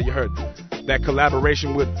rhythm on that. You heard that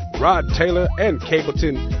collaboration with Rod Taylor and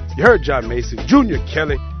Capleton. You heard John Mason, Junior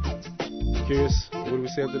Kelly. Kurious, what do we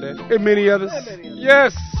say after that? And many others.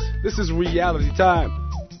 Yes, this is Reality Time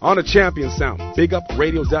on the Champion Sound.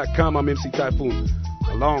 BigUpRadio.com. I'm MC Typhoon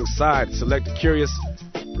alongside Selector Kurious.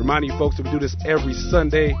 Reminding you folks that we do this every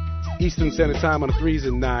Sunday, Eastern Standard Time on the 3s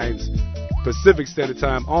and 9s, Pacific Standard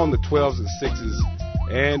Time on the 12s and 6s.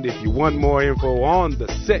 And if you want more info on the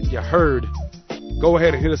set you heard, go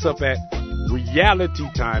ahead and hit us up at Reality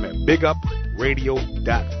Time at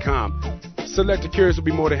BigUpRadio.com. Selector Kurious will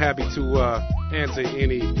be more than happy to answer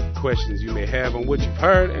any questions you may have on what you've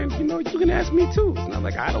heard. And, you know, you can ask me, too. It's not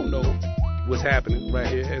like I don't know what's happening right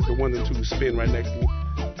here as the 1 and 2 spin right next to me.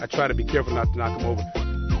 I try to be careful not to knock them over.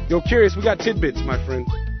 Yo, Kurious, we got tidbits, my friend.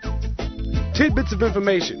 Tidbits of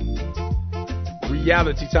information.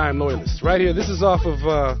 Reality Time loyalists. Right here, this is off of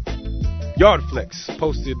Yardflex,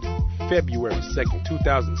 posted February 2nd,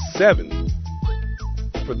 2007.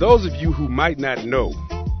 For those of you who might not know,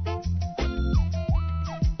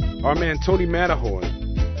 our man Tony Matterhorn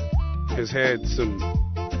has had some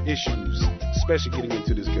issues, especially getting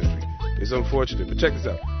into this country. It's unfortunate, but check this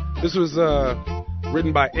out. This was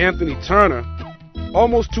written by Anthony Turner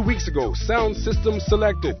almost 2 weeks ago. Sound system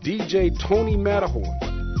selector DJ Tony Matterhorn,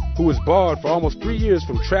 who was barred for almost 3 years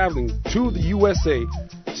from traveling to the USA,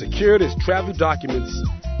 secured his travel documents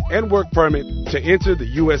and work permit to enter the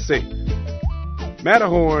USA.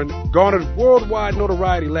 Matterhorn garnered worldwide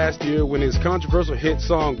notoriety last year when his controversial hit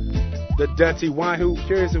song, The Dirty Wine. Who,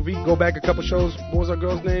 Kurious, if we go back a couple shows, what was our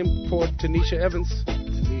girl's name? Poor Tanisha Evans?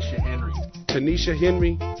 Tanisha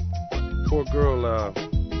Henry. Poor girl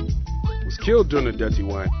was killed during The Dirty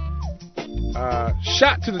Wine.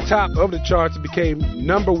 Shot to the top of the charts and became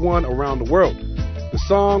 #1 around the world. The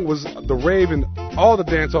song was the rave in all the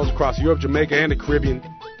dance halls across Europe, Jamaica, and the Caribbean,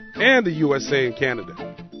 and the USA and Canada.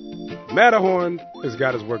 Matterhorn has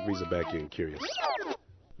got his work visa back in, Kurious.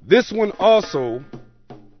 This one also,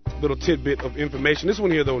 little tidbit of information. This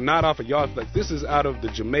one here, though, not off of Yardflex. This is out of the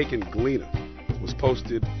Jamaican Gleaner. It was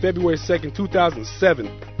posted February 2nd, 2007.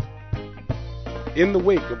 In the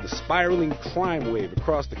wake of the spiraling crime wave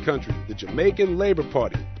across the country, the Jamaican Labour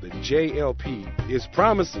Party, the JLP, is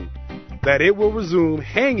promising that it will resume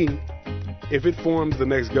hanging if it forms the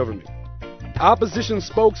next government. Opposition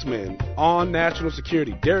spokesman on national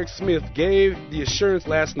security, Derek Smith, gave the assurance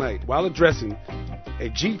last night while addressing a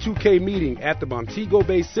G2K meeting at the Montego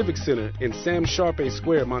Bay Civic Center in Sam Sharpe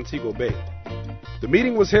Square, Montego Bay. The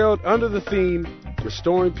meeting was held under the theme,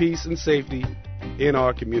 Restoring Peace and Safety in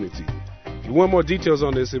Our Community. If you want more details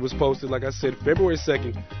on this, it was posted, like I said, February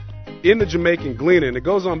 2nd in the Jamaican Gleaner. And it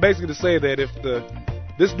goes on basically to say that if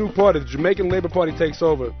this new party, the Jamaican Labour Party, takes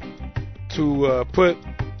over to put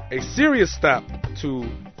a serious stop to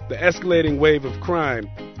the escalating wave of crime,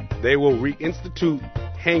 they will reinstitute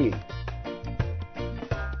hanging.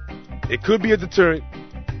 It could be a deterrent,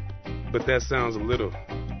 but that sounds a little...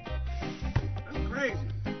 That's crazy.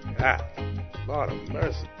 Ah, Lord of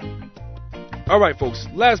mercy. All right, folks,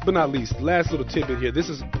 last but not least, last little tidbit here. This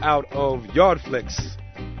is out of Yardflex.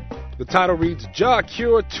 The title reads, Jah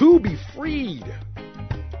Cure to be freed,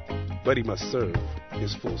 but he must serve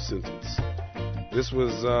his full sentence. This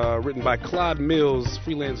was written by Claude Mills,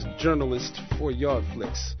 freelance journalist for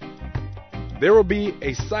Yardflex. There will be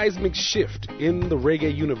a seismic shift in the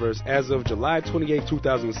reggae universe as of July 28,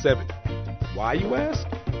 2007. Why, you ask?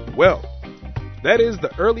 Well, that is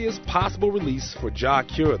the earliest possible release for Jah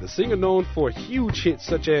Cure, the singer known for huge hits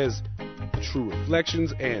such as True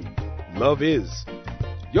Reflections and Love Is.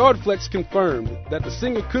 Yardflex confirmed that the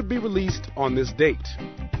singer could be released on this date.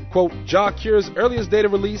 Quote, Jah Cure's earliest date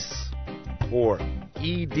of release, or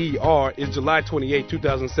EDR, is July 28,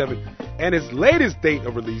 2007, and his latest date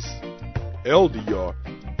of release, LDR,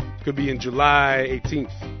 could be in July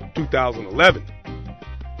 18th, 2011.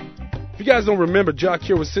 If you guys don't remember, Jah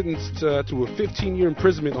Cure was sentenced to a 15-year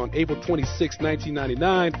imprisonment on April 26,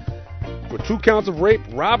 1999 for 2 counts of rape,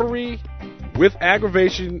 robbery with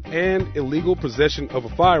aggravation, and illegal possession of a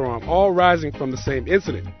firearm, all rising from the same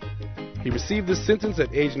incident. He received this sentence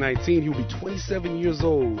at age 19. He will be 27 years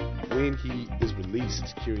old when he is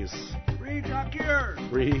released. Kurious. Free Jah Cure.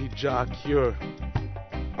 Free Jah Cure.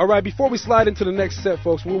 All right, before we slide into the next set,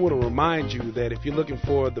 folks, we want to remind you that if you're looking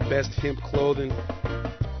for the best hemp clothing,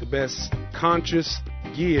 the best conscious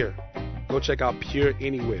gear, go check out Pure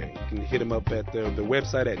Anywhere. You can hit him up at the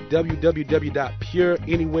website at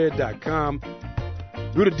www.pureanywhere.com.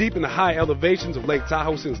 Rooted deep in the high elevations of Lake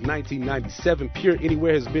Tahoe since 1997, Pure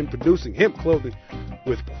Anywhere has been producing hemp clothing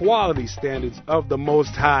with quality standards of the most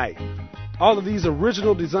high. All of these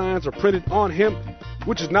original designs are printed on hemp,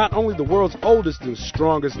 which is not only the world's oldest and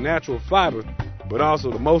strongest natural fiber, but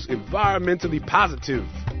also the most environmentally positive.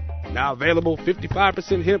 Now available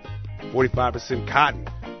 55% hemp, 45% cotton.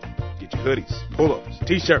 Get your hoodies, pull-ups,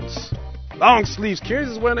 t-shirts, long sleeves.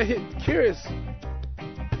 Kurious is wearing a hit. Kurious.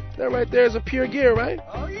 That right there is a Pure Gear, right?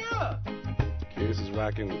 Oh, yeah. Kurious is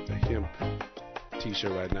rocking a hemp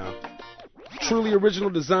t-shirt right now. Truly original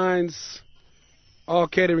designs, all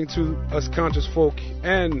catering to us conscious folk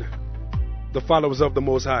and the followers of the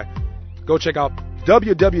Most High. Go check out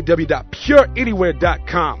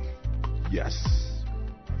www.pureanywhere.com. Yes.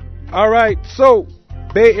 All right, so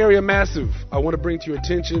Bay Area Massive, I want to bring to your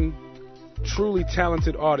attention truly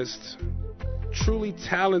talented artist,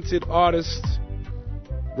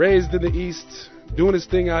 raised in the East, doing his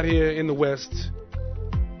thing out here in the West.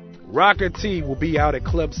 Rocker T will be out at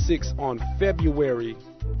Club 6 on February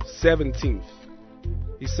 17th.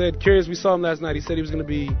 He said, Kurious, we saw him last night, he said he was going to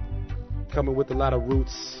be coming with a lot of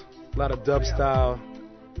roots, a lot of dub style.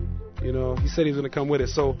 You know, he said he was going to come with it.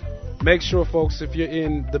 So make sure, folks, if you're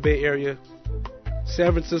in the Bay Area,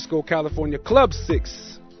 San Francisco, California, Club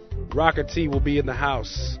 6, Rocker T will be in the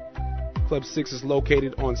house. Club 6 is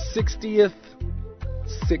located on 60th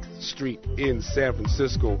 6th Street in San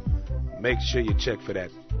Francisco. Make sure you check for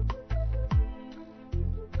that.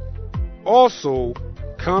 Also,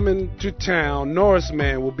 coming to town, Norris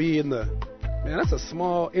Man will be in the, man, that's a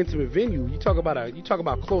small, intimate venue. You talk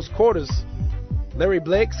about close quarters. Larry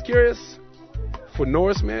Blake's Kurious for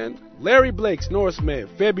Norris Man. Larry Blake's Norris Man,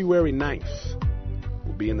 February 9th,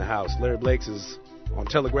 will be in the house. Larry Blake's is on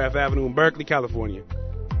Telegraph Avenue in Berkeley, California.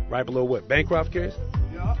 Right below what? Bancroft, Kurious?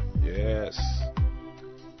 Yeah. Yes.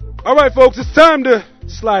 All right, folks, it's time to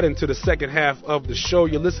slide into the second half of the show.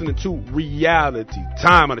 You're listening to Reality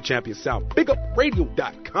Time on the Champion Sound.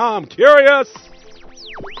 BigUpRadio.com. Kurious.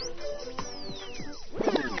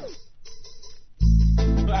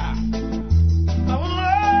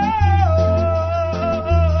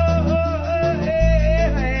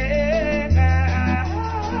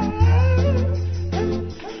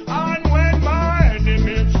 And when my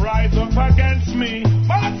enemies rise up against me,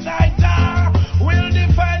 but I will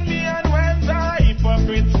defend me, and when the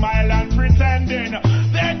hypocrites smile and pretending,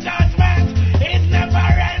 their judgment is never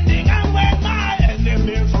ending. And when my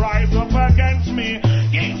enemies rise up against me,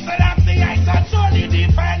 King Selassie, I shall surely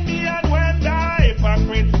defend me. And when the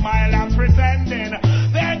hypocrites smile and pretending,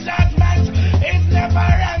 their judgment is never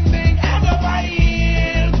ending. And over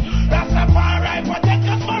heels, Rastafari protect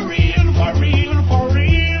us for real, for real, for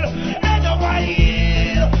real. And over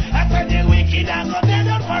heels, I said the wicked are go dead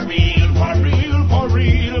for real, for real, for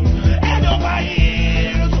real. And over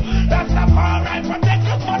heels, Rastafari protect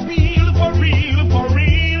us for real, for real, for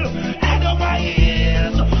real. And over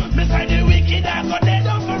heels, beside the wicked are go dead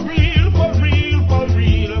for real, for real, for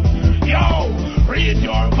real. Yo, read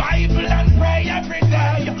your Bible and pray every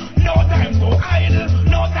day. No time to idle,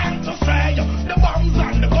 no time to stray. The bombs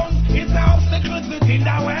and the guns is the obstacles that in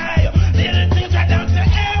the way. Little children don't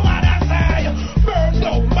hear what I say. Burn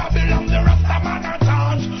down Babylon, the Rastaman are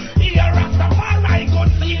charged. Here Rastafari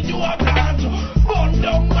could lead you a plant. Burn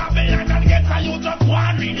down Babylon and get a you just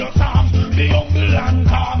one read your psalms. Be humble and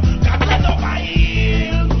calm. God let over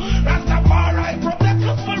heal. Rastafari protect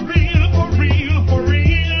us for real, for real, for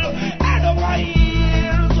real. And over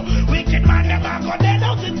heels. Wicked man never go dead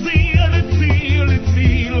out in seal, it's seal, it's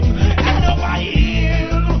seal. And over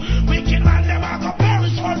heels. Wicked man never go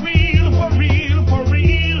perish for real, for real, for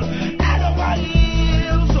real. And over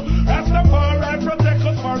heels. Rastafari protect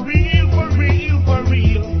us for real, for real, for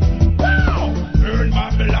real. Wow! Burn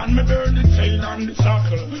Babylon, me burn the chain and the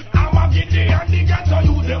shackle. I'm a giddy and the ghetto,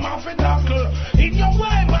 you them off a tackle. In your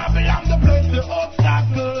way, Babylon, the place, the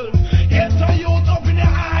obstacles. Get the youth up in the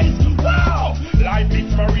eyes. Wow! Life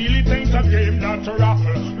is for real, it ain't a game, not a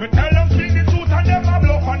raffle. Me tell them speak the truth and them a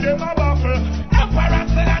bluff and them a baffle. Emperor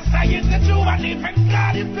said I say it's the truth and even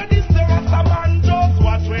God is the this the rest of man just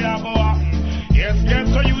watch where I go happen. Yes, get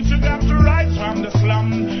the youth you got to rise from the slum.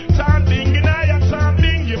 Chanting in I and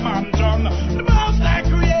chanting in man drum. The most I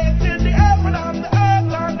created the heaven and the earth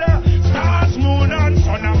and the stars, moon and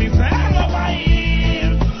sun and me say hello my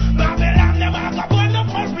ears. Babylon never go burn up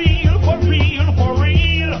for real, for real, for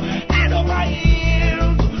real. And over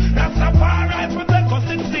heels, Rastafari protect us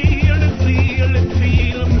and seal, and seal, and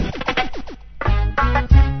seal.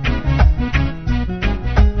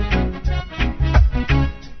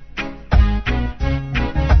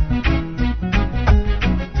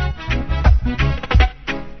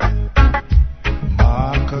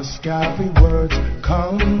 Marcus Garvey words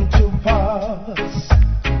come to pass.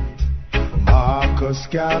 Marcus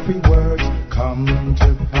Garvey words come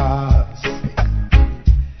to pass.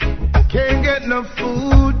 Can't get no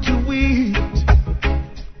food to eat.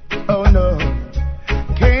 Oh no.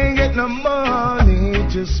 Can't get no money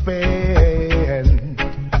to spend.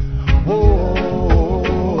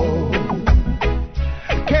 Whoa.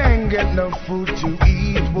 Can't get no food to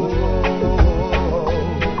eat. Whoa.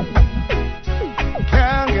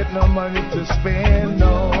 Can't get no money to spend.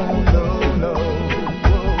 No, no, no.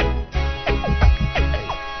 Whoa.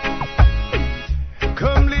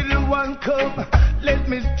 Come, little one, come. Let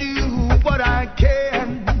me do what I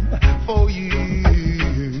can for you.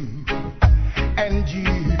 And you,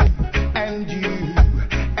 and you,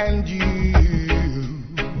 and you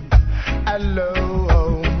alone.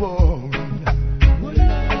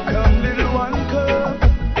 Come, little one, come,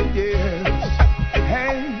 yes.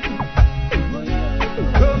 And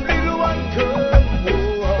come, little one, come,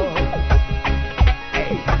 whoa.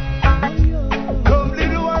 Hey. Come,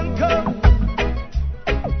 little one, come.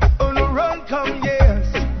 On the run, come, yes.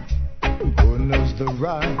 Who knows the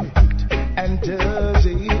right and does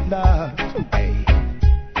it not? Hey.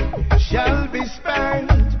 Shall be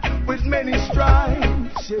spent with many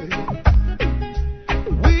stripes,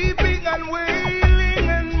 weeping and wailing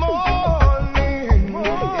and mourning.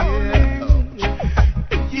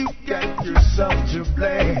 You get yourself to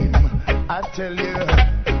blame. I tell you,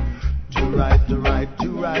 do right, do right,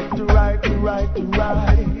 do right, do right, do right, do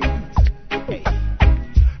right. Hey.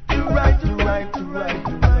 Do right, do right, do right,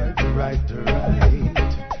 do right, do right, do right.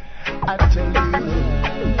 I tell you,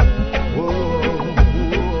 whoa.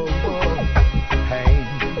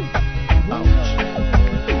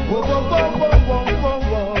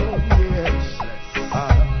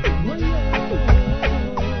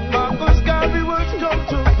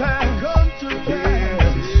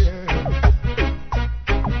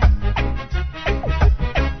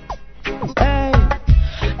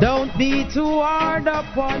 Don't be too hard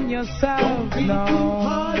upon yourself, no,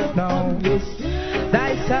 no.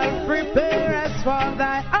 Thyself prepare as for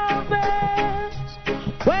thy harvest.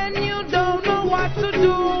 When you don't know what to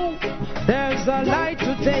do, there's a light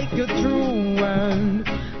to take you through, and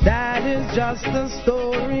that is just the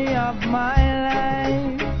story of my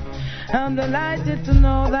life. I'm delighted to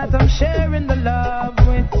know that I'm sharing the love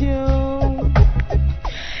with you.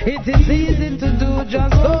 It is easy to do,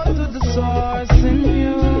 just go to the source in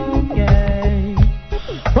you, yeah.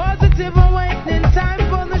 Positive awakening, time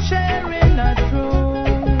for the sharing of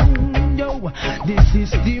truth. Yo, the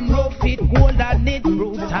system rough, it cold and it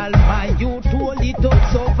brutal. My youth hold it up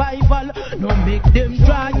survival. No make them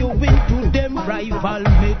try you into them rival.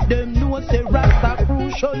 Make them know say Rasta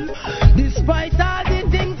crucial. Despite all the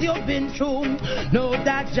things you've been through, know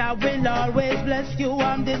that Jah will always bless you.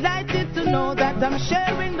 I'm delighted to know that I'm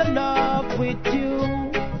sharing the love with you.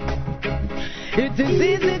 It is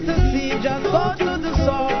easy to see, just go to the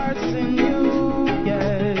source in you,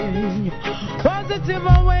 yeah. Positive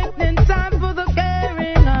awakening, time for the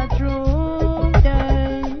caring of truth,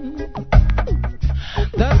 yeah.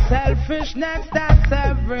 The selfishness that's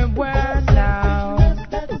everywhere now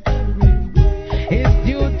is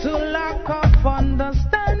due to lack of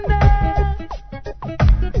understanding.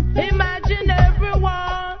 Imagine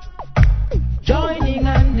everyone joining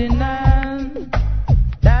hand in hand.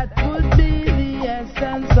 That would be the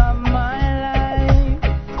essence of my life.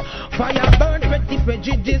 Fire burn, pretty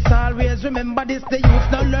prejudice. Always remember this. The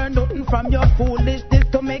youth don't learn nothing from your foolishness.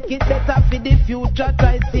 To make it better for the future,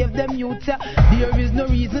 try save them youth. There is no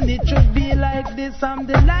reason it should be like this. I'm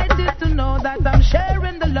delighted to know that I'm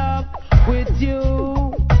sharing the love with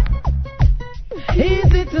you.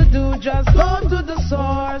 Easy to do, just go to the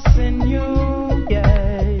source in you,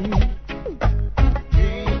 yeah.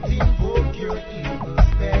 Can't invoke your evil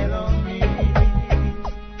spell on me.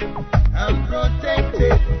 I'm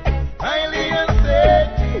protected, highly and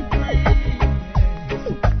set me free.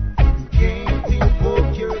 Can't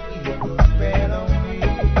invoke your evil spell on me.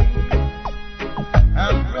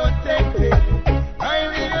 I'm protected,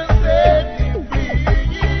 highly and set me free.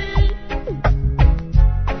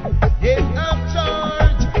 Yes, I'm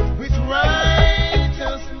charged with righteousness.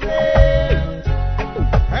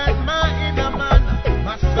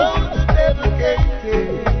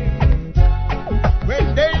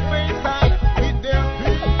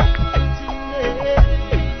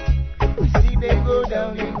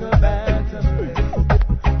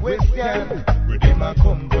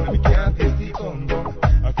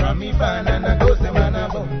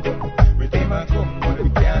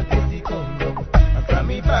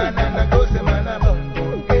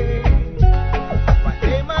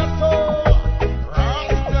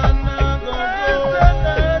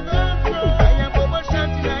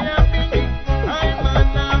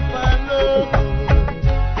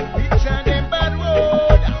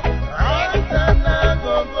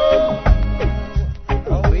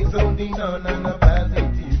 holding on a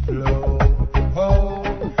positive flow. Oh,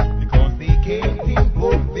 because they can't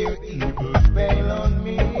impose their evil spell on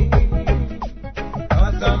me.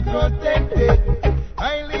 Cause I'm protected,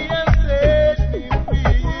 highly and set me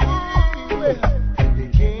free. Well, they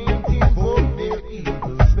can't impose their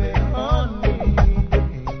evil spell on me.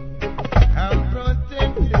 I'm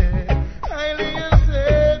protected, highly and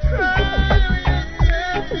set me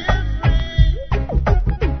free.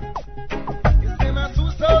 You see my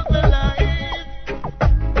soul sold the light,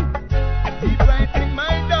 deep right in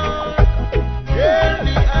my dark.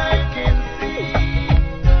 Barely I can see.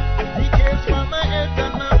 He cares for my health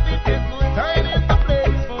and my fitness. No time is the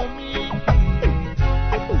place for me.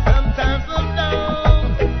 Sometimes I'm down,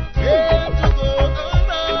 where to go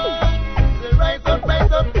around. Say rise up,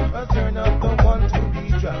 but turn up the one to be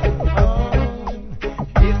drowned.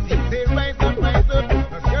 Yes, he say rise up, but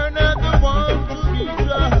turn up the one to be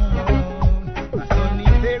drowned. My son, he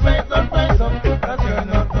say rise up, but turn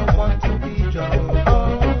up the one to be drowned.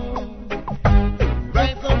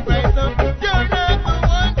 Rise up, you're not the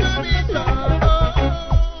one to be strong.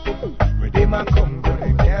 Where they ma come, but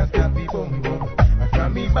they can't stop the bongo. And from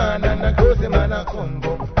me man and a girls, them and a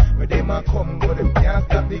combo. Where they ma come, but they can't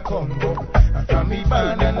stop the combo. And from me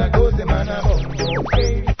man and a girls, them and a bongo.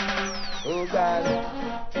 Hey. Oh God,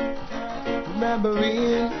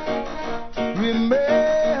 remembering.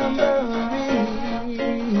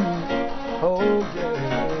 Oh yeah.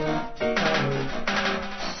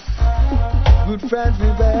 Good friends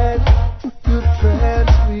we've had, good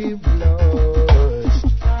friends we've lost.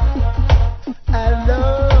 And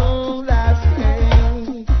long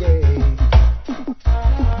lasting, yeah.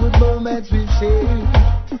 Good moments we've shared,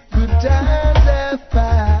 good times have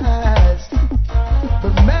passed.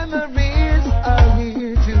 But memories are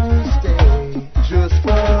here to stay. Just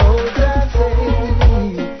for old time's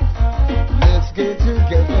sake, let's get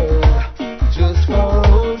together. Just for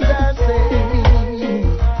old time's sake,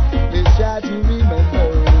 let's try to remember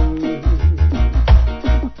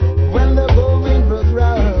when the going was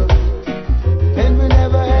rough and we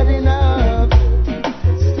never had enough.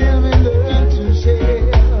 Still we learn to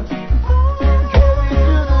share, carry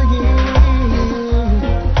through the years.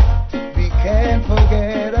 We can't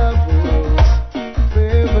forget our roots,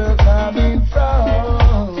 where we're coming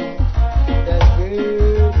from. That's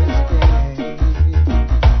where we stay.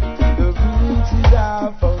 The roots is our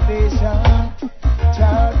foundation,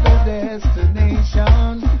 chart the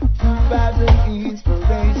destination, good vibes and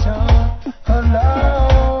inspiration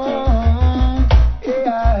along,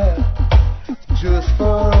 yeah. Just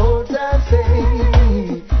for old time's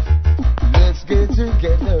sake, let's get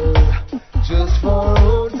together. Just for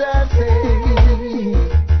old time's sake,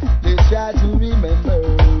 let's try to remember.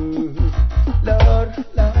 Lord,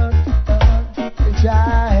 let's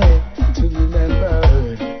try to remember.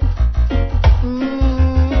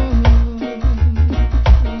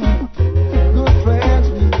 Good friends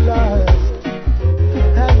we've lost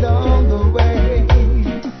along the way.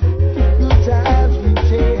 Good times we've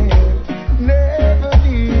shared, never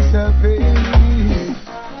disappear.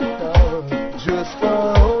 No, just for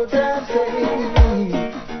old time's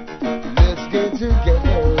sake, let's get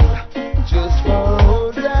together. Just for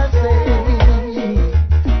old time's sake,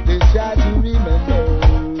 let's try to remember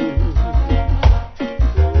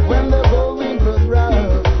when the going was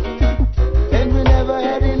rough and we never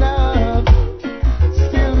had enough.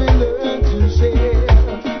 Still we learn to share.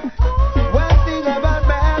 One thing about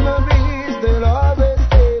memories, they'll always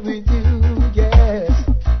stay with you, yes.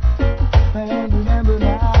 And remember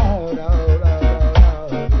now,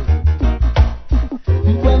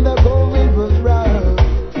 when the going was rough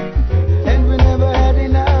and we never had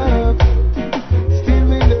enough. Still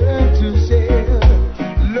we learn to share,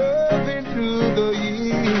 loving through the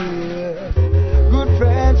years. Good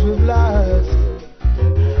friends we've lost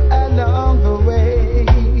along the way.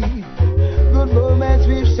 Good moments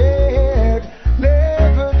we've shared,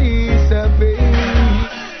 never disappear.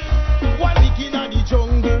 One week in the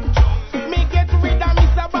jungle, me get rid of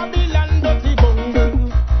Mr. Babylon dirty bungle.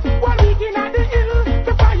 One week in the hill,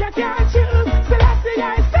 the fire can't chill. Selassie I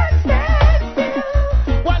stand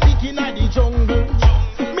still. One week in the jungle,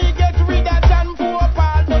 me get rid of John Pope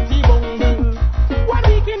all dirty bungle. One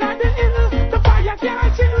week in the hill, the fire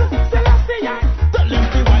can't chill.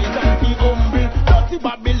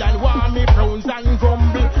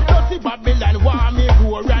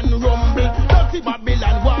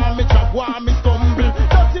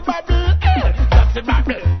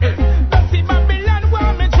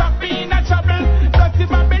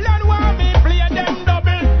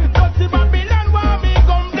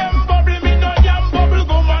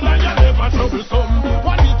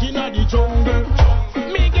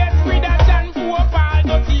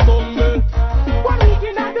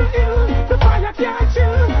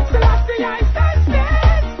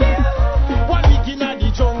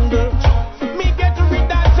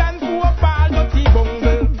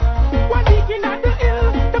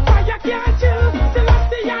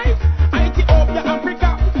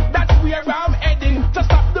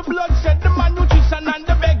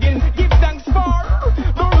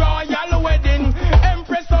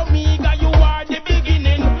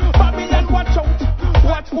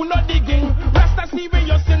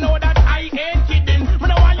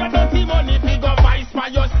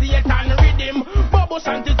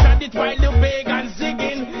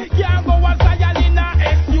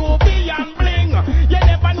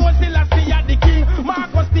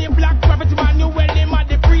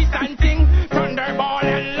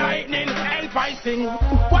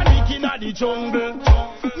 jungle.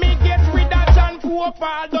 Me get rid of John Pope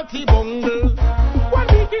all dirty bungle. 1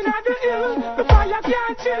 week in the hill, the fire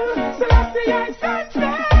can't chill. Selassie I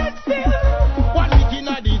stand still. 1 week in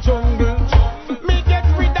the jungle. Me get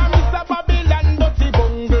rid of Mr. Babylon dirty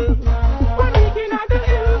bungle. 1 week in the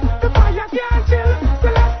hill, the fire can't chill.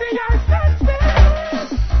 Selassie I stand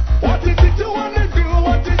still. What is it you wanna do?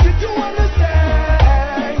 What is it you wanna say?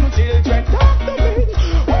 Children, talk to me.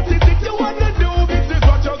 What is it you wanna do? This is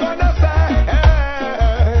what you're gonna say.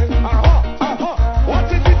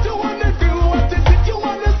 What is it you wanna do? What is it you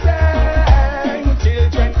wanna say?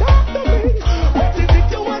 Children, talk to me. What is it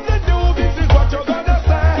you wanna do? This is what you're gonna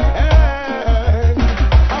say.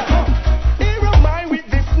 Here am I with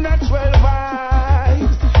this natural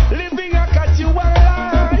vibes, living a casual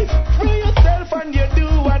life. Free yourself and you do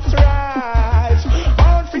what's right.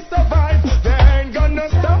 Born to survive, they ain't gonna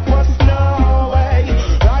stop us, no way.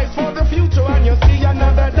 Rise for the future and you see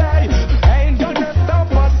another day. Ain't gonna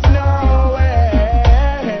stop us, no way.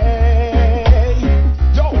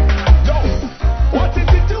 Yo, what is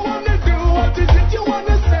it you wanna do? What is it you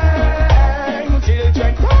wanna say?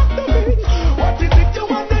 Children, talk to me. What is it you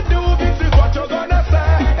wanna do? This is what you're gonna say.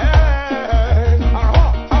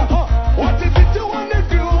 What is it you wanna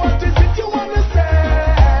do? What is it you wanna say?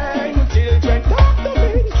 Children, talk to me.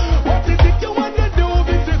 What is it you wanna do?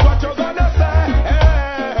 This is what you're gonna say.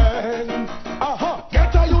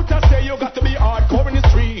 Get a youth to say you got to be hardcore in the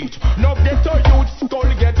street. No get a youth skull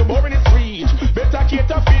get to more in the street. Better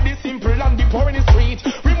cater for the simple and the poor in the street.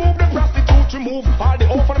 Remove the prostitute, remove all the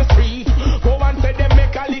off on the street. Go and say them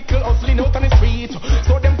make a little hustling out on the street.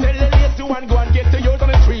 So them tell the lazy one go and get the youth on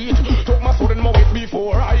the street. Took my sword and my weight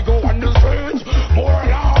before I go on the street. More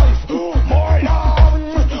life, more love.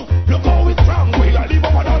 Look how it's strong, we a live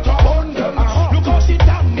up on that abundance. Look how she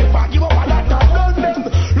down, never give up on that abundance.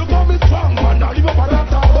 Look how me strong, man, I live up on that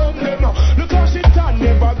abundance. Look how she down,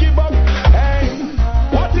 never give up. Hey,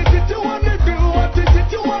 what is it you wanna do? What is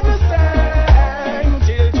it you wanna say?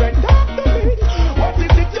 Children, talk to me. What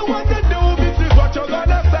is it you wanna do? This is what you're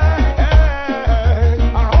gonna say.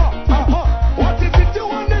 What is it you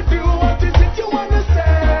wanna do? What is it you wanna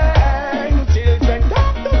say? Children,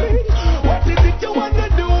 talk to me. What is it you wanna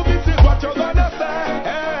do? This is what you're gonna say.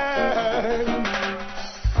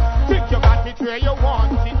 Think you got it where you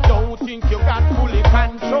want it, don't think you got fully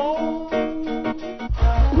control.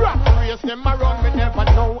 Rock race them around, me never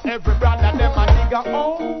know. Every brother them a nigga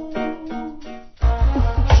own.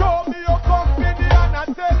 Show me your company and I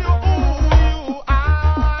tell you who you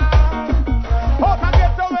are. Out and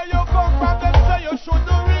get where you come from, them say you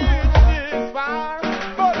shouldn't reach this far.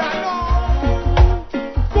 But I know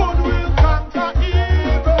good will conquer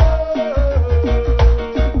evil.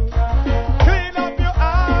 Clean up your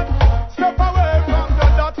heart, step away from the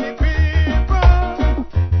dirty people.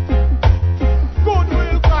 Good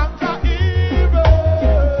will conquer evil.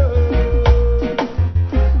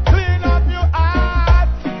 Clean up your heart,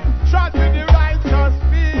 trust with the righteous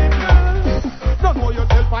people. Don't know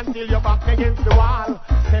yourself until you're back against the wall.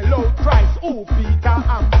 Sell out Christ, who Peter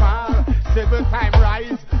and Paul. 7 times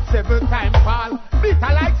rise, 7 times fall.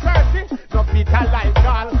 Peter like Cersei, no Peter like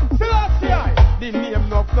Gaul. Selassie, the name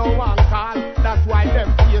no one call. That's why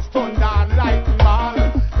them face thunder and lightning ball.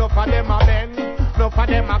 No for them a bend, no for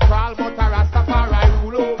them a crawl, but a Rastafari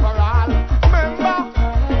rule over all. Remember,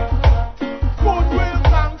 good will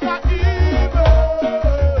conquer evil.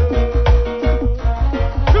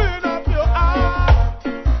 Clean up your heart,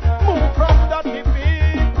 move from dirty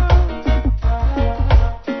people.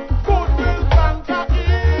 Good will conquer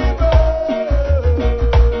evil.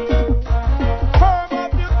 Firm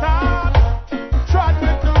up your thoughts, trod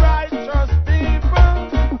with the righteous people.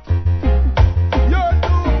 Your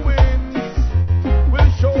doings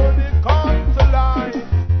will surely come to light.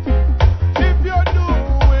 If you're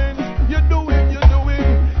doing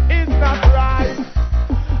is not right.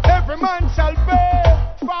 Every man shall pay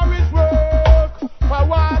for his work, for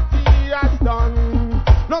what he has done.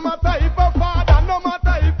 No matter if a father, no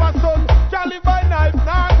matter if a son, can live by knife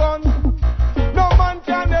nor gun. No man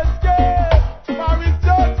can escape, for his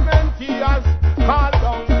judgment he has called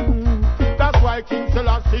down. That's why King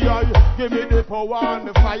Selassie, give me the power and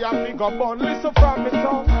the fire, big up on, listen from the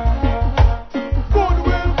tongue. Good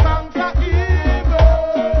will conquer evil.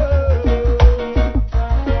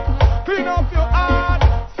 Clean up your heart,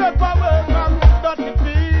 step away from dirty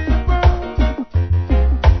people.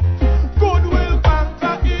 Good will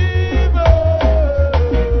conquer evil.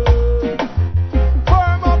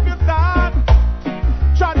 Firm up your thought,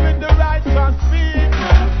 chat with the righteous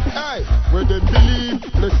people. Hey, where them believe,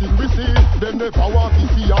 blessing receive. Them never want to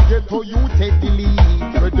see a get to you take the lead.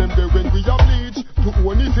 Where them there when we are bleach, to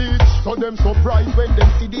own his each. So them them surprised when them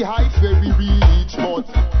see the heights where we reach, but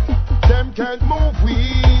them can't move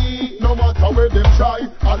we. No matter where them try,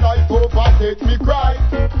 a life overtake me cry.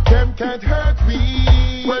 Them can't hurt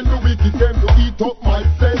me. When the wicked them to eat up my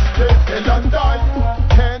flesh, they tell and die.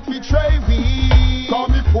 Can't betray we. Cause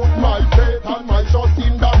me put my faith and my trust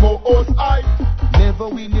in the Most High. Never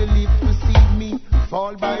will you live to see me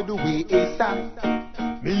fall by the way it stand.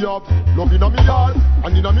 Me up, love in me heart,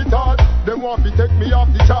 and in me thought. Them want to take me off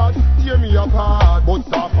the chart, tear me apart. But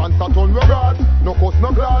soft and Saturn we rod, no cuss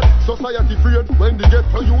no glad. Society afraid when they get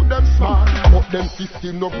to you them smart. But them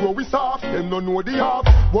system no grow we soft, them no know the half.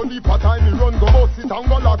 But the time me run go bust it and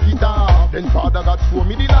go lock it off. Then Father God show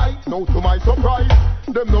me the light, now to my surprise.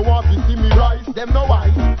 Them no want to see me rise, them no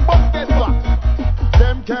wise. But guess what?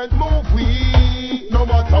 Them can't move we. No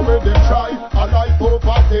matter where them try, a life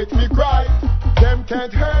overtake me cry. Them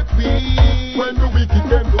can't hurt me. When the wicked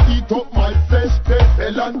them to eat up my flesh, they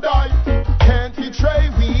fell and die. Can't betray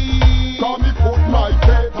me. Cause me put my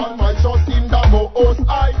faith and my trust in the Most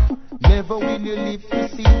High. Never will you live to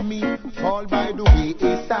see me fall by the way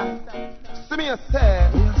it stand. See me a say,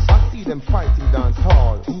 I see them fighting dance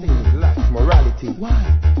hall, saying lax morality. Why?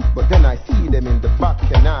 But then I see them in the back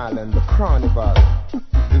canal and the carnival,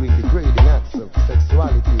 doing degrading acts of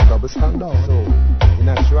sexuality, double standard. So, in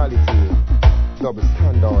actuality, double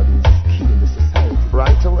standard is killing the society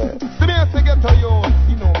right away. See me as I get to you,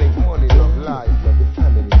 you know, make money, love life, love the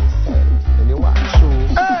family, yourself, and you watch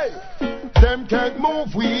through. Hey! Them can't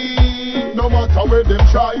move we, no matter where them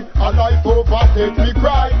try, a life overtake me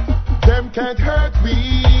cry. Them can't hurt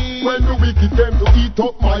me, when the wicked them to eat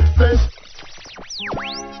up my flesh.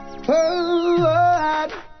 Oh,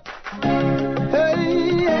 Lord.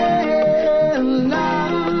 Hey, yeah,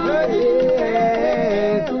 Lord.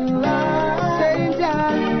 Hey, Lord. Saint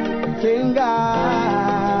John, King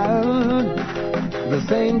God, the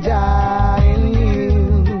same Jah in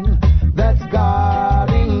you that's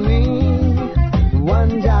guarding me,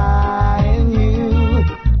 one Jah in you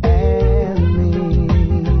and me,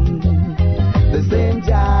 the same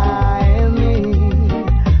Jah in me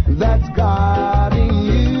that's guarding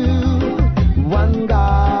you, one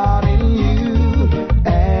God in you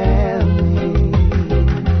and me.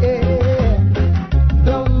 Yeah.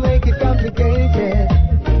 Don't make it complicated.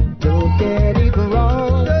 Don't get it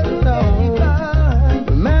wrong. No.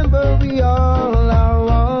 Remember we all are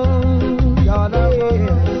wrong. Y'all are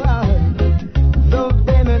wrong. Though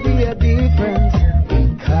there may be a difference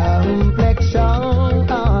in complexion,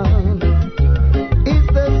 it's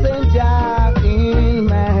the same job in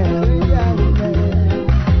man.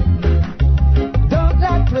 Don't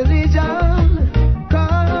let religion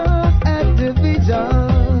cause a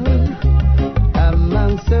division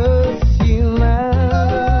amongst us humans.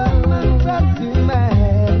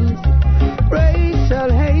 Racial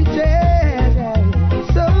hatred,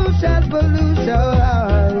 social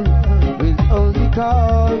pollution will only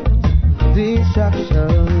cause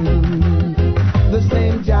destruction. The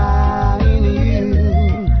same Jah in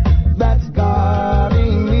you that's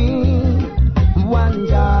guarding me, one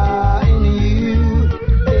Jah in you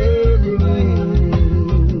and me.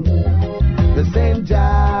 The same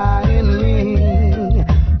Jah in me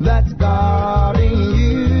that's guarding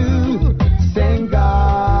you, same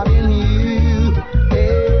God in you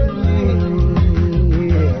and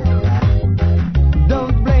me.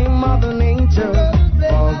 Don't blame Mother Nature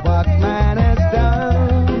for what man has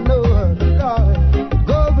done. No.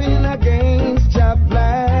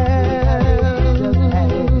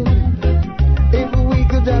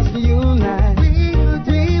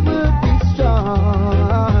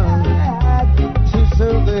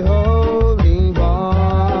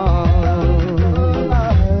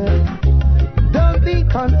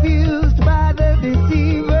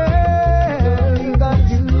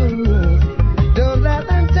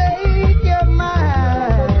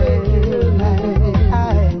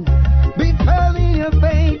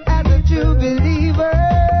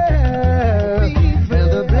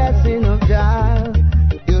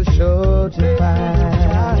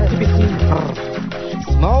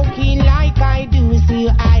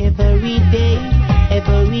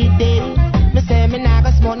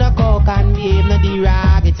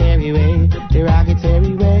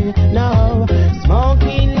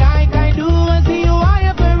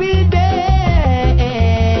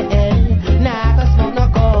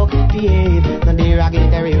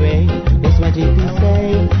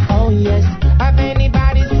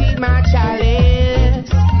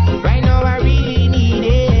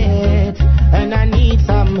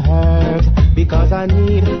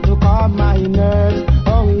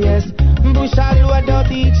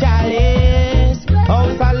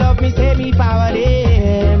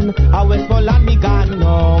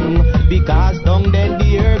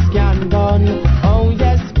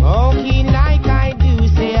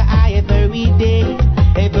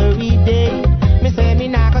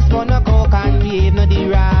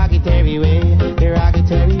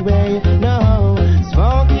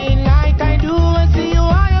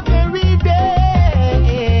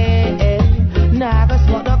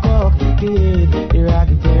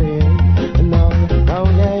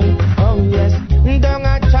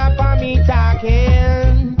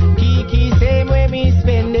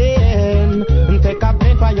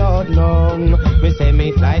 tongue. Me say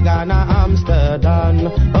me fly Ghana, Amsterdam.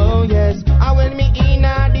 Oh yes, I when me in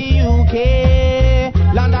the UK,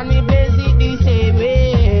 London me blaze it the same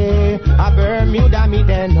way. I Bermuda me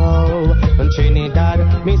then know, and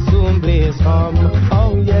Trinidad me soon blaze come.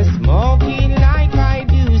 Oh yes, smoking like I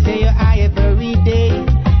do, say I every day,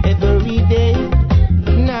 every day.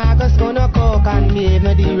 Nah, just gonna coke and give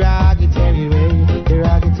me the raggedy way, the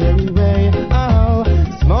raggedy way. Oh,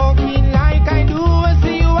 smoking like I do,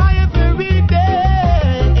 see you I every day.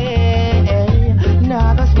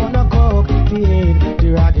 Nah, just gonna coke, behave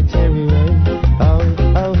the raggedy way. Oh,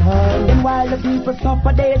 oh, oh. And while the people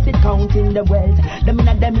suffer, they sit counting the wealth. Them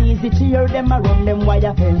in them easy cheer, them around them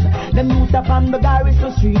wire fence. Them youth up on the Garris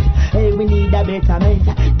street. Hey, we need a betterment.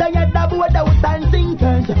 Tired of board out and sing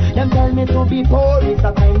turns. Them tell me to be poor, it's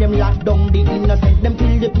a time them lock down the innocent. Them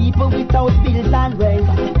kill the people without bills and rent.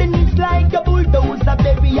 Then it's like a bulldozer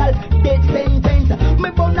burial, death sentence. Me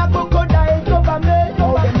born a crocodile government.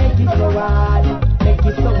 Oh, they make it so hard, make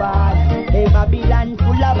it so hard. Hey, Babylon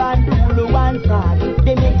full of bandulu and sad.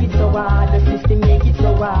 They make it so hard, the system make it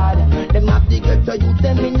so hard. Them have to get to youth,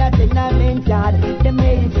 them in a tenement yard. They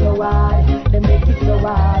made it so hard, they make it so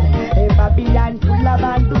hard. Hey, Babylon full of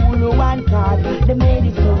bandulu and sad. They made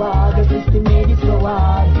it so hard, the system made it so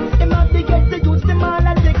hard. Them have to get to youth, them all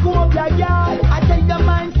and take over your yard. I tell your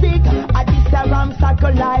man sick, I this a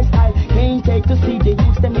ramshackle lifestyle. Can't take to see the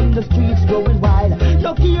youth, them in the streets growing wild.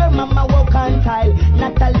 Look here, mama walk on tile,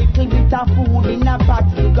 not a little bit of food in a pot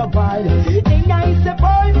figure wild. They nice the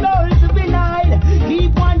boys to be nice.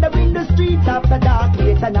 Keep wandering the streets after dark,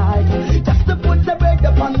 late at night. Just to put the bread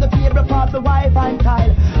upon the table for the wife and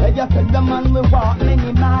child. You tell the man we walk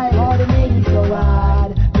many miles. Oh, they make it so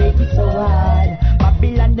hard, make it so hard.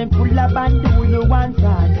 Babylon them full of bandulu and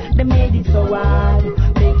sad. They made it so hard,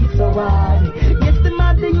 make it so hard. Yes, the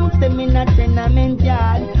mother youth them in a tenement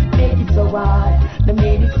yard. Make it so hard, they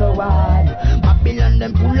made it so hard. Babylon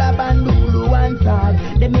them full of bandulu and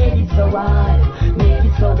sad. They made it so hard, make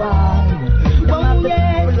it so hard. Oh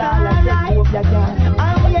yes, alright.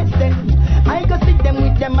 Oh yes, then I go sit them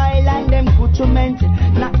with them island, them accoutrement.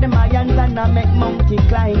 Knock them irons and I make monkey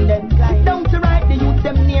climb them. Down to right the youth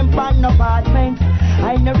them name pan apartment.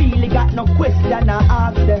 I no really got no question I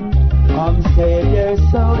ask them. Come save your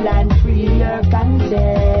soul and free your conscience.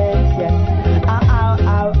 Yes, ow,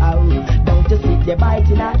 ow, ow. Don't just sit there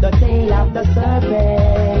biting at the tail of the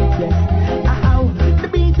serpent. Yes, ow. The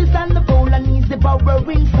beaches and the pole and needs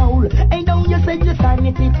devouring soul. Ain't don't you say your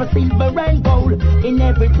sanity for silver and gold. In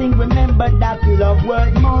everything remember that love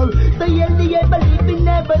word more. So yeah, believe in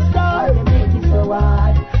never start. They make it so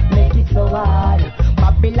hard, make it so hard.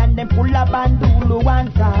 Babylon them full of bandulu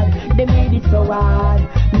and sad. They made it so hard,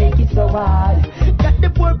 make it so hard. Got the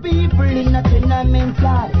poor people in a tenement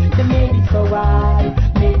yard. They made it so hard,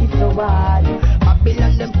 make it so hard.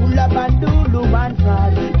 Babylon them full of bandulu and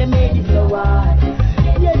sad. They made it so hard.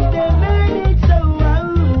 Yes, they made it so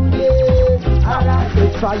hard. Yes, alright.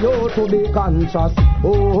 It's for you to be conscious.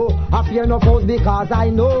 Oh, I fear no foes because I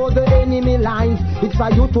know the enemy lines. It's for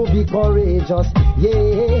you to be courageous.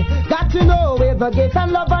 Yeah, got to know where the gates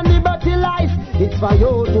and love and liberty lies. It's for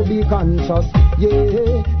you to be conscious.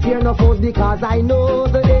 Yeah, fear no foes because I know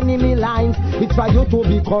the enemy lines. It's for you to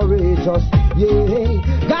be courageous. Yeah,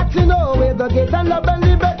 got to know where the gates and love and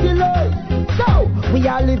liberty lies. So, we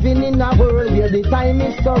are living in a world where the time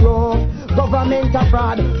is so rough. Government a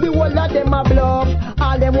fraud, the whole of them a bluff.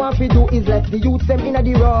 All them want to do is let the youth them in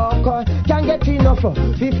the rock. Can't get enough,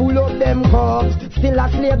 we full up them cups. Still a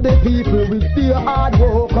slave the people with their hard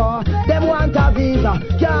work. Them want a visa,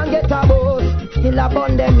 can't get a bus. Still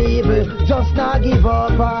upon them evil, just not give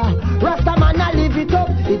up. Rasta man I live it up,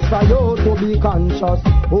 it's for you to be conscious.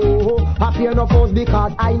 Oh, I fear no foes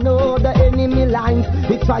because I know the enemy lines.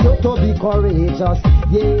 It's for you to be courageous.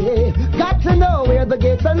 Yeah, got to know where the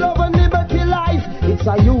gates and love and liberty lies. It's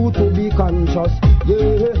for you to be conscious.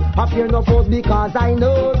 Yeah, I fear no foes because I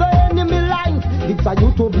know the enemy lines. It's for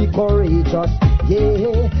you to be courageous.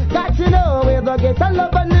 Yeah, got to know where the gates and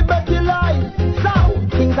love and liberty lies. So,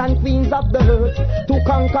 kings and queens of the earth to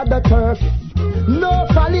conquer the turf. No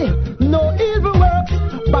folly, no evil works.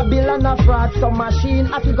 Babylon a fraud, some machine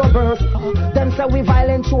has to go burst. Them say we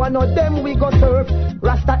violent, sure know them we go serve.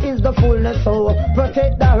 Rasta is the fullness, so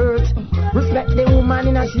protect the earth. Respect the woman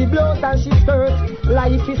in a she blows and she skirts.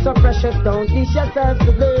 Life is so precious, don't dish yourself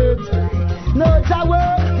to dirt. No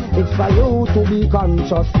tower, it's for you to be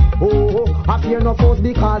conscious. Oh, I fear no foes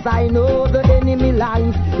because I know the enemy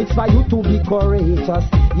lines. It's for you to be courageous.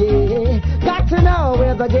 Yeah, got to know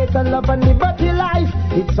where the gates and love and liberty lies.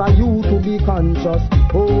 It's for you to be conscious.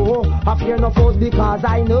 Oh, I fear no foes because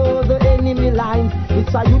I know the enemy lines. It's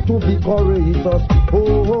it's a you to be courageous.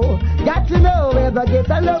 Oh, got to know where the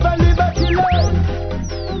get and love and liberty love.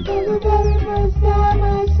 For the very first time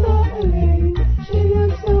I saw her name, she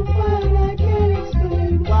looked so fine I can't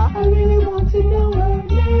explain. I really want to know her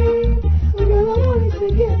name. Girl, I wanted to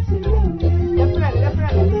get to know you. For the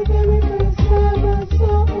very first time I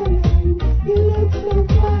saw her name, you look so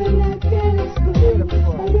fine I can't explain.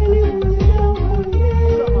 I really want to know her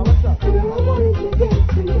name. Girl, I wanted to get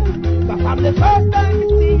to know you. From the first time you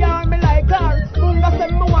see her, me like her. Bunga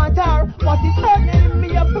said me want her. What is hurting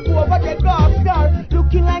me up to go over the golf star.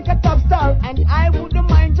 Looking like a top star, and I wouldn't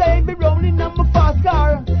mind driving rolling on my fast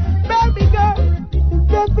car. Baby girl,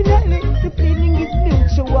 definitely the feeling is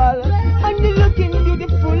mutual, and you're looking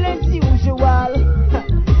beautiful as usual.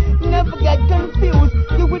 Never get confused,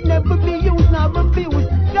 you would never be used nor abused.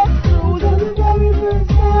 Just cruise. For the very first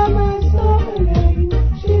time I saw her name,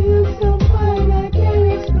 she looked so fine I can't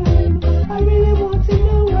explain. I really want to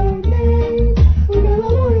know her name. Girl, I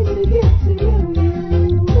wanted to get to know you.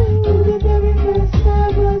 For the very first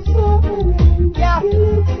time I saw her name, you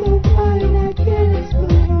look so fine I can't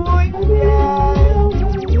explain. I really want to know her name. Girl, I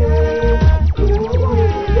wanted to get to know you.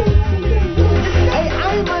 Hey,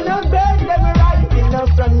 I'm on a bed, them right in the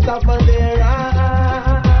front of their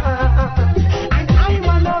eyes. And I'm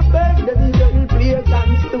on a bed, them don't play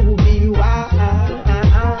dance to be wise.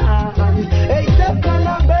 Hey, just on a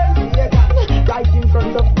bed, play dance right in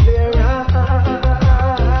front of their eyes.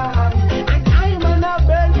 And I'm on a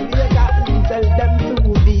bed, play dance, tell them to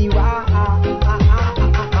be wise.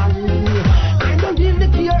 I don't give the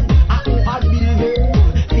care, I build them.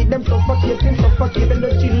 See them suffocating the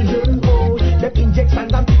children. Oh, the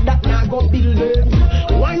injections and that now go build them.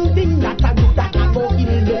 One thing that I do that I go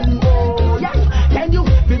kill them. Oh, yes. Then you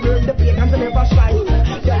burn the pagans and never shine.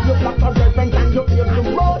 Then you block your girlfriend and you give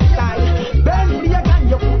them both sides. Burn the again,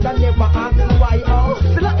 you could have never ask why. Oh,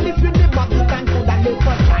 slap this with the back and could have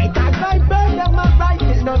never tried. As I burn them up right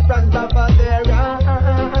in the front of their eyes.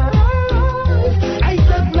 I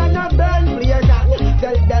just wanna burn pagans,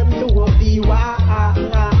 tell them to be wise.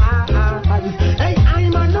 Hey,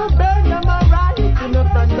 I'm gonna burn them up right in the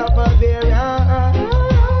front of their eyes.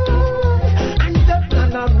 And just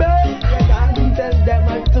gonna burn pagans, tell them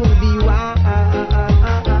to be wise.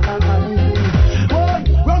 Oh,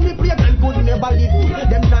 run me pagan could never live.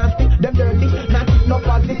 Them nasty, them dirty, nasty, no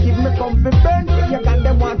positive. Me come fi burn pagan,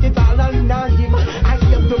 them want it all and not give. I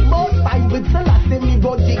give the most I with Selassie me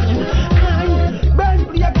go dig. And burn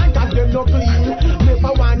pagan 'cause them no clean.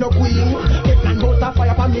 Never want no queen. They can go to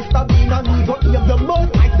fire for Mr. Bean and me go give the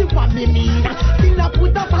most I see what me mean. Still I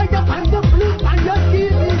put a fire on the flip and you see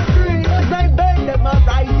me straight. As I burn them up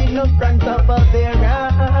right in the front of their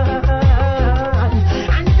eyes.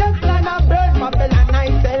 And just like I burn Babylon, I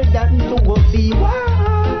tell them to be wise.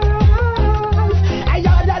 I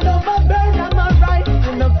ought to love a burn them up right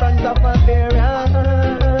in the front of their eyes.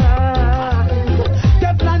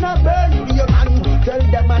 Teflon a burn your hand, tell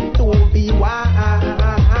them to be wise.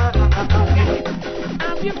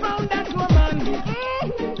 Have you found that woman?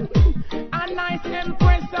 A nice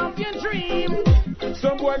empress of your dreams.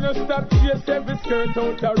 Some boy no stop chase every skirt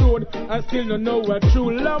out the road and still don't know what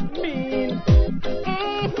true love means.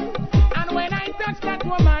 And when I touch that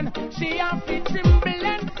woman, she have to tremble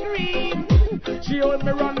and scream. She hold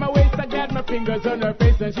me round my waist, I got my fingers on her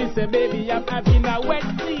face, and she said, baby, I'm having a wet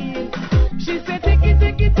sleep. She said, take it,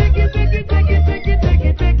 take it, take it, take it, take it, take it, take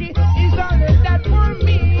it, take it. It's all of that for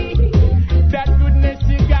me. That goodness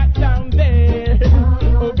you got down there.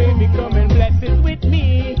 Oh, baby, come and bless it with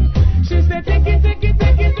me. She said, take it, take it,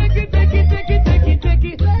 take it, take it, take it, take it, take it, take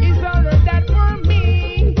it. It's all of that for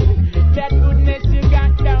me. That goodness you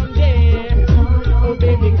got down there. Oh,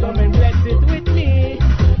 baby, come and bless it with me.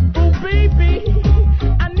 Oh, baby,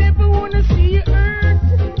 I never wanna see you hurt.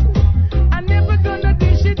 I never gonna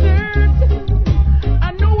dish it dirt.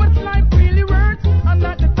 I know what life really worth. I'm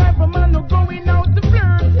not the type of man who going out to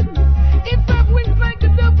flirt. If I've wings like a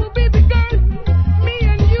double, baby girl, me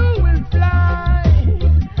and you will fly.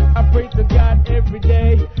 I pray to God every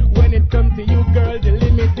day. When it comes to you, girl, the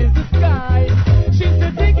limit is the sky. She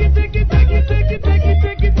said, take it, take it, take it, take it, take it,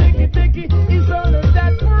 take it, take it, take it. It's all of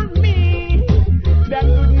that for me. That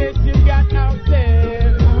goodness you got out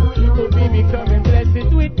there. Oh, baby, come and bless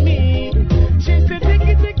it with me. She said, take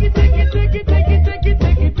it, take it, take it, take it, take it, take it,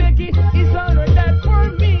 take it, take it. It's all of that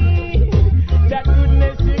for me. That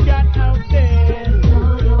goodness you got out there.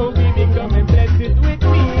 Oh, baby, come and bless it with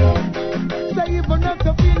me. So even if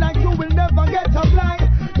you feel like you will never get a blind,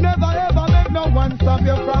 never ever make no one stop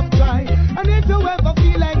you from trying. And if you ever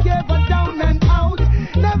feel like you're ever down and out,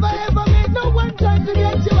 never ever make no one try to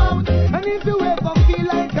get you out. And if you ever feel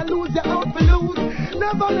like you lose, you're out for lose,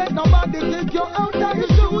 Never let nobody take you out of your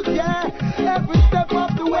shoes, yeah. Every step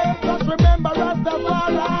of the way, just remember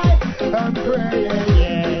Rastafari and pray,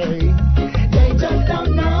 yeah. They just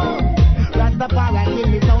don't know. Rastafari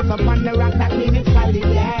till his house upon the rock, that means it's solid,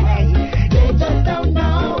 yeah. They just don't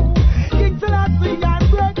know. King Selassie and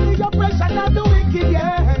break the oppression of the wicked,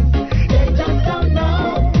 yeah. They just don't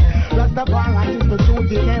know. Rastafari is the truth,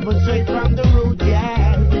 he never straight from the root,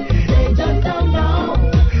 yeah. They just don't know.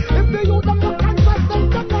 If the youth of the conscious, then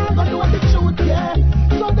they're not gonna know the truth, yeah.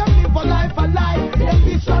 So them live a life alive. If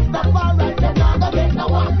this Rastafari, they're not gonna get no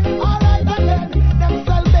one. Alright again, them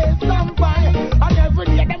sell base some fire. And every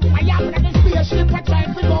day them fire up in the spaceship and try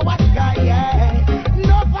to go what sky, yeah.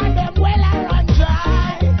 Enough of them well and run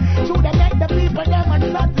dry. So they make the people them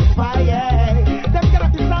unsatisfied, yeah. Them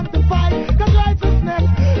cannot be sanctified, cause righteousness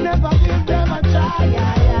never give them a try, yeah.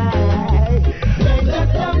 They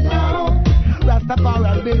just don't know.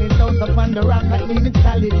 Rastafari built his house upon the rock, that means it's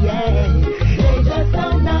solid, yeah. They just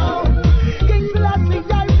don't know. King Selassie,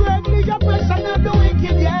 I break the oppression of the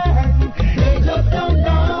wicked, yeah. They just don't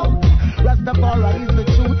know. Rastafari is the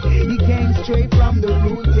truth, he came straight from the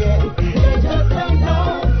root, yeah. They just don't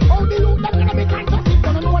know. Oh, the youth that's gonna be conscious, is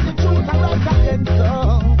gonna know the truth, and rise again,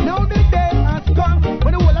 so. Now the day has come,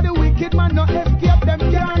 when the whole of the wicked man no escape, them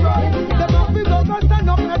can't run. Them have to go and stand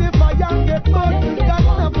up now the fire and get burned. That's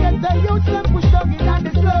enough, get the youth, them push down in on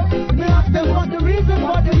the slow. Me ask them what the reason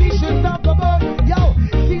for the issue talk about. Yo,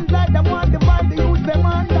 seems like them want to divide the youth, them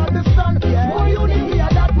under the sun. More unity,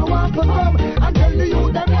 and that we want to come. And tell the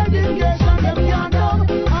youth, them education, them can't come.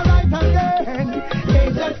 Alright again,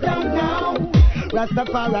 they just don't know.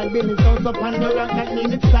 Rastafari built his house upon the rock, that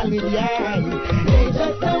means it's solid, yeah. They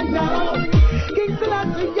just don't know. King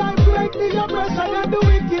Selassie, I break the oppression of the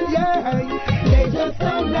wicked, yeah. They just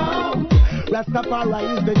don't know. Rastafari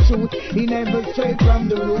is the truth, he never strayed from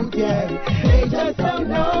the root, yeah. They just don't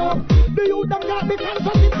know. The youth them got the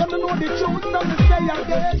conscience, them to know the truth, so to say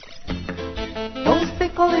again. Those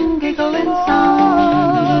tickling, giggling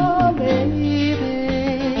sounds, baby.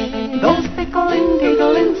 Those tickling,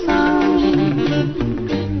 giggling sounds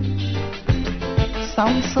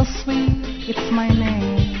sound so sweet, it's my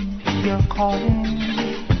name you're calling.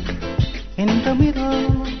 In the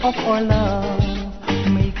middle of our love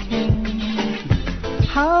making,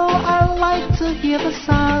 how I like to hear the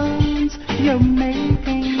sounds you're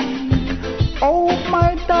making. Oh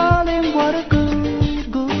my darling, what a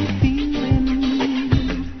good, good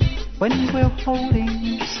feeling when we're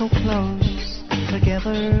holding so close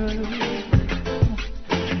together,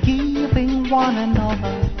 giving one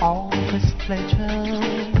another all this pleasure.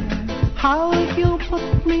 How you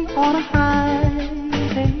put me on a high,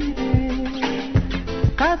 baby,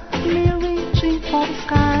 got me reaching for the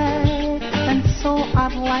sky, and so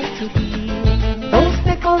I'd like to hear those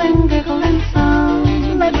tickling, giggling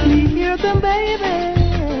sounds. Let me hear them, baby.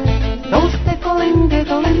 Those tickling,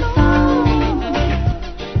 giggling sounds.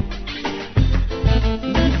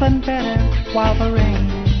 Even better while the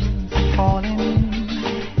rain's falling.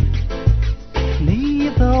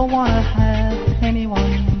 Neither wanna have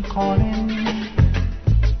anyone calling.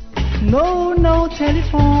 No, no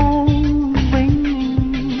telephone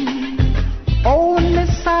ringing. Only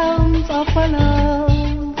sounds of our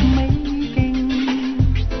love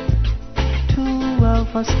making. Two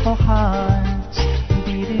of us, our hearts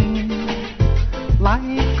beating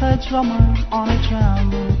like a drummer on a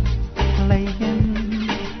drum playing.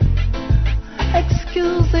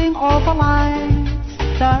 Excusing all the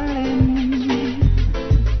lights, darling.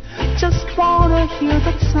 Just wanna hear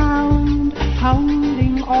that sound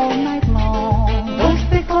pounding all night long. Those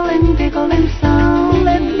tickling, giggling sounds.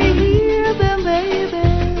 Let me hear them, baby.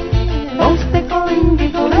 Those tickling,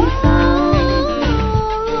 giggling sounds.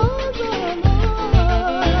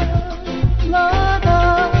 Lord,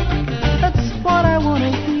 that's what I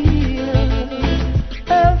wanna hear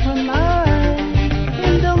every night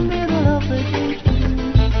in the middle of the day.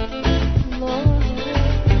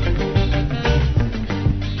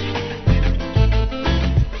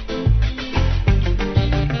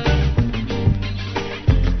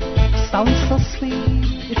 Sounds so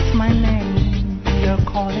sweet, it's my name you're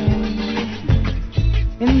calling.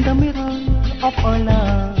 In the middle of our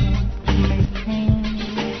love making,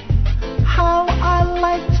 how I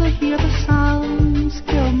like to hear the sounds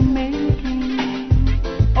you're making.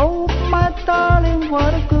 Oh my darling,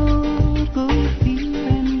 what a good, good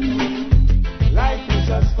feeling. Life is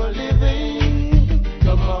just for living,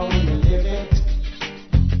 come on and live it.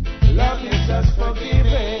 Love is just for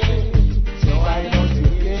giving, so I don't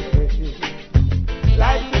need it.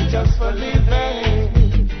 Life is just for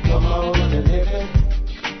living, come on and live it.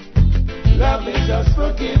 Love is just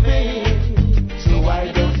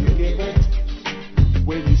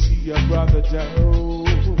brother down.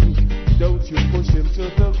 Don't you push him to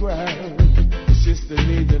the ground. Your sister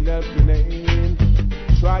needs an helping hand.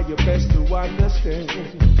 Try your best to understand.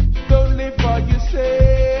 Don't live for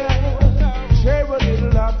yourself. Share a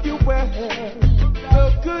little of your wealth.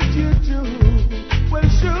 How could you do? Well,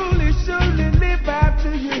 surely, surely live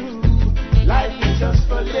after you. Life is just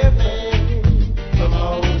for living. Come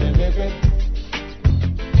on and live it.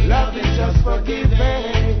 Love is just for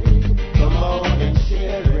giving. Come on and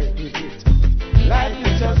share it. Life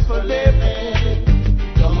is just for living.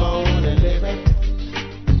 Come on and live it.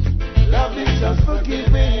 Love is just for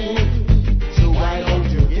giving. So why don't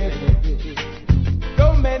you give it?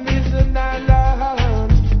 No man is an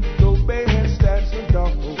island. No man stands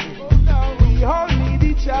alone. We all need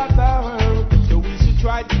each other. So we should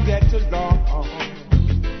try to get along.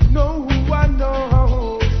 No one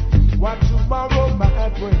knows what tomorrow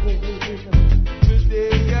might bring.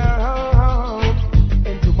 Today you're home,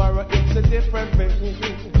 and tomorrow it's a different thing.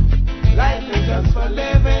 Life is just for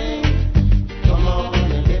living. Come on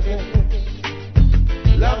and live it.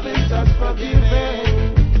 Love is just for giving.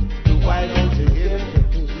 So why don't you give it?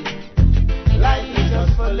 Life is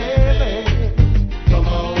just for living. Come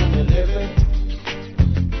on and live it.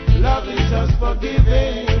 Love is just for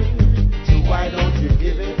giving. So why don't you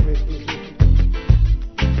give it?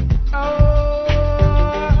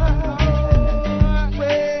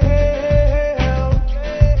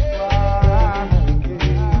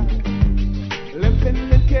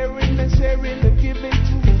 Living and caring and sharing and giving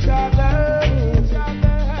to each other.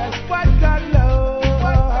 That's what God loves.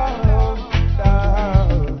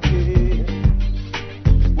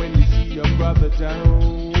 When you see your brother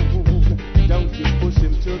down, don't you push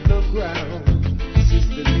him to the ground.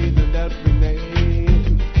 Sister need an helping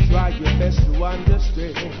hand. Try your best to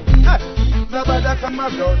understand. Nobody come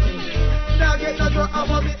around me. Now get no drop out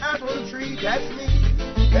of the apple tree, that's me.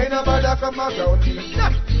 Ain't nobody come around me.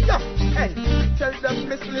 Hey, tell them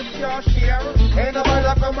miss lift your share. Ain't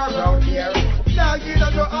nobody come around here. Now get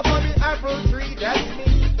no drop out of the apple tree, that's me.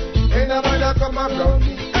 Ain't nobody come around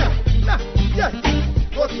me. Yeah,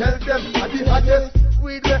 go tell them at the highest.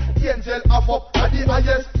 We'd let the angel of up at the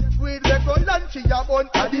highest. We'd let go lunch in your bun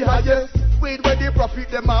at the highest. We'd let the prophet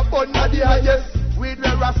them a bun at the highest. We'd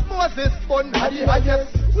let Rasmus bun at the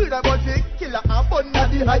highest. We'd let the killer a bun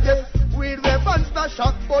at the highest. We'd let Monster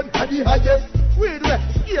Shot bun at the highest. We'd let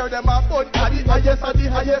scare them a bun at the highest, at the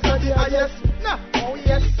highest, at the highest. Nah, oh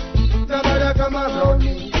yes, nobody come around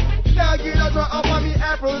me. Now get a drop up on me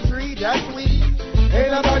apple tree, that's sweet.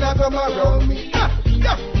 Ain't nobody come around me.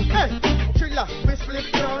 Hey, Trilla, we split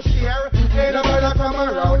your share. Ain't nobody come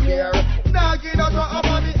around here. Now get a drop up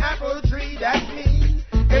on me apple tree, that's me.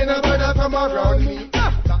 Ain't nobody come around me.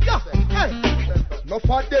 Hey, no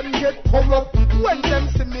for them get corrupt. When them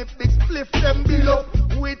see me big spliff them below.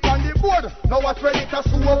 Wait on the board, now watch ready to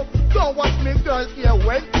swoop up. Don't watch me girls here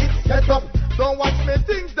when it's set up. Don't watch me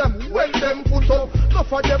things them when them put up. No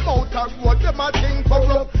for them out and road, them a thing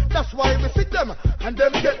corrupt. That's why we see them and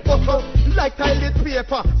them get bust up. Like toilet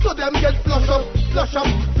paper, so them get flush up, flush up,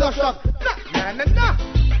 flush up. Nah.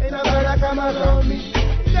 Ain't nobody come around me.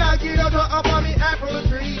 Now get out up on me apple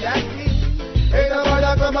tree, that's me. Ain't nobody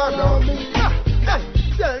come around me. Hey,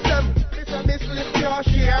 tell them, miss lift your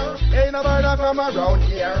share. Ain't nobody come around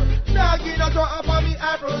here. Now get out up on me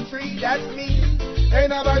apple tree, that's me. Ain't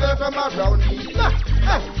nobody come around me.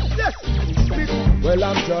 Yes. Well,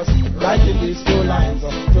 I'm just writing these two lines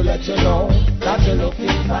to let you know that you're looking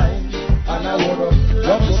fine. And I would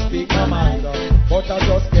love to speak my mind, but I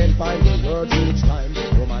just can't find the words each time.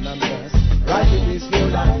 Woman, I'm just writing these two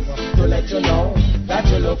lines to let you know that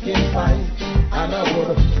you're looking fine. And I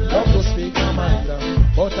would love to speak my mind,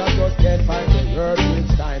 but I just can't find the words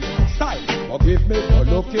each time. Style, forgive me for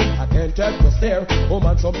looking, I can't help to stare.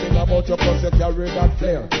 Woman, something about your plus you carry that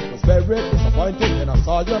flair. Was very disappointed when I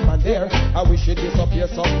saw your man there. I wish it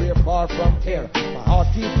disappeared somewhere far from here. My heart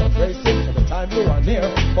keeps on racing every time you are near,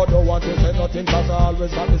 but don't want to say nothing cause I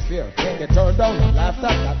always got this fear. Get turned down and laughed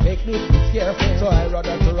at, that make me feel scared. So I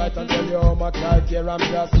rather to write and tell you how much I care. I'm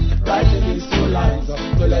just writing these two lines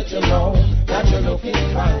to let you know that you're looking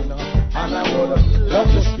fine. And I would love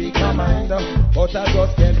to speak my mind, but I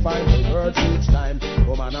just can't find the words each time.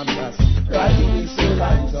 Woman, I'm just writing these two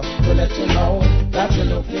lines to let you know that you're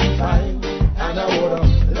looking fine. And I would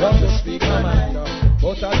love to speak my mind,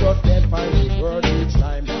 but I just can't find the words each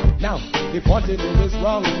time. Now, if what they do is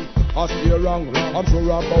wrong, or still wrong, I'm sure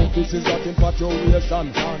about this is not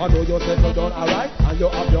infatuation. I know you settle down alright, and you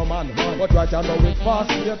have your man. But right now it's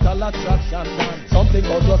fast, fatal attraction. Something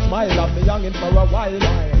about your smile, and me youngin' for a while.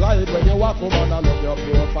 Glide when you walk home and I love your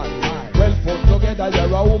profile. Well put together,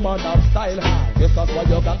 you're a woman of style. Yes, that's why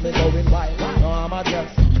you got me going wild. No, I'm a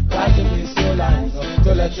just writing these two lines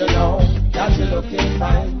to let you know that you're looking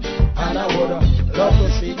fine. And I would love to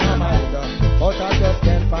speak my mind, but I just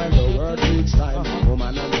can't find the word each time.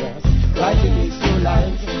 Woman, I'm just writing these two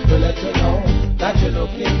lines to let you know that you're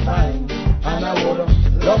looking fine. And I would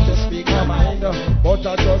love to speak my mind, but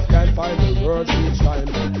I just can't find the words each time.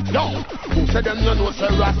 Yo, who said them no know say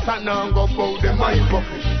Rasta now go bow them my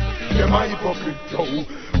hypocrite? Them my hypocrite, yo.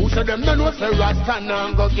 Who said them no know say Rasta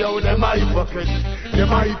now go yo them my hypocrite? Them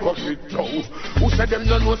my hypocrite, yo. Who said them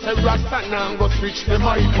no know say Rasta now go switch them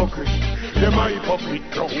my hypocrite? Them my hypocrite,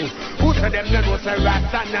 yo. Who said them no know say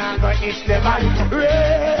Rasta now go itch them my hypocrite?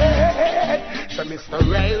 So Mr.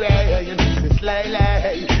 Ray Ray and Mrs.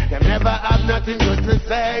 Lay, them never have nothing good to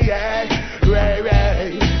say, yeah. Ray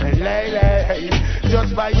Ray and Lay,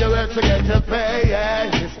 just by your words to get to pay, yeah.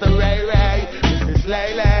 Mr. Ray Ray, Mrs.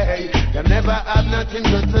 Lay, them never have nothing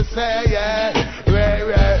good to say, yeah. Ray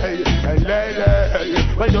Ray and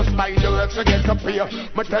Lay, well just by the words to get to pay.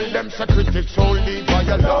 Me tell them critics only by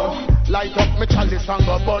alone. Light up me chalice and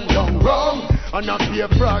go burn down wrong. And not be a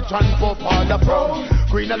fraud and pop all the from.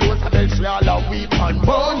 Queen alone a belch we all a weep and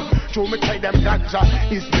burn. True me tell them ganja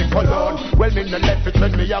is me cologne. Well me no left it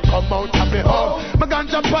when me a come out of me home. My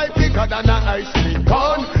ganja pipe bigger than a ice cream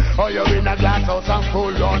cone. Oh you in a glass house and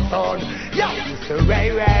full on town. Yeah, Mr.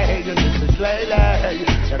 Ray Ray, you Mrs. Lay,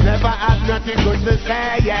 you never have nothing good to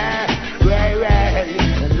say, yeah. Ray Ray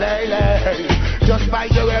and Lay, just by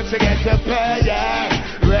your words to get to pay, yeah.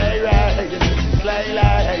 Ray Ray, you Mrs.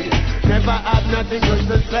 Lay, never have nothing good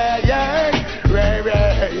to say, yeah. Ray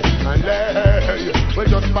Ray and Lay, well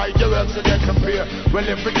just by your words to get to pay. Well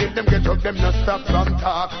every day them get up, them not stop from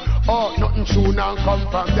talk. Oh, nothing true now come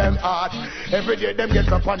from them heart. Every day them get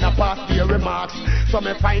up and a pass their remarks. So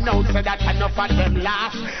me find out say that enough of them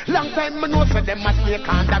last. Long time me know say them must snake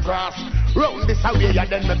on the grass. Round this away and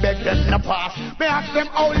then me beg them to pass. Me ask them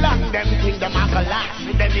how long them think them have a last.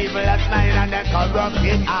 With them evil as smile and them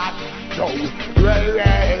corrupted heart. So, Ray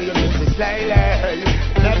Ray, Mrs. Lay,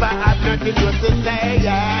 never have nothing good to say,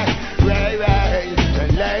 yeah. Ray Ray,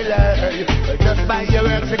 Lay, just by your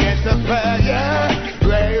words to get to pray, yeah.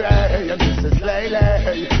 Ray Ray, Mrs.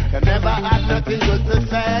 Lay, never have nothing good to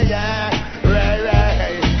say, yeah. Ray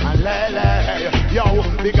Ray, Lay, yo,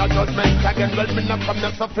 bigger judgment again, well, me not come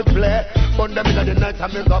not suffer play. Burn them in the night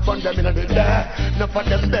and me go burn them in the day. No for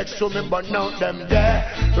them beg, show me burn out them there.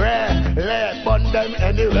 Ray, burn them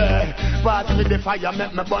anyway. Pass me the fire,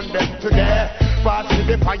 make me burn them today. Pass me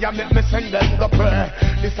the fire, make me send them go pray.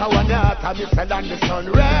 This how one heart, and me said on the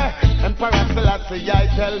sun ray. Emperor Selassie, I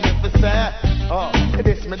tell me to say, oh,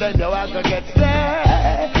 this me then you are gonna get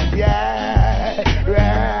say, yeah,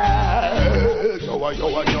 Ray. Yo,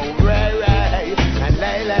 Ray Ray and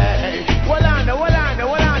Lay. Hold on,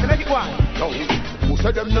 make it one. Who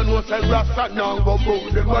said them no know say Rasta now go bow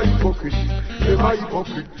them my hypocrite? Them my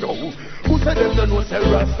hypocrite, yo. Who said them no know say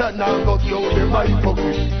Rasta now go yo them my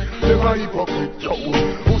hypocrite? Them my hypocrite, yo.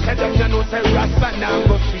 Who said them no know say Rasta now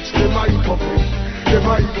go switch them my hypocrite? Them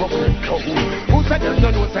my hypocrite, yo. Who said them no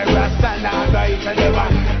know say Rasta now go each and every?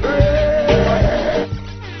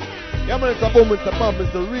 Yeah man, it's a boom, it's a bump,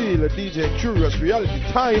 it's the real DJ Kurious Reality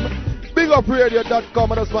Time.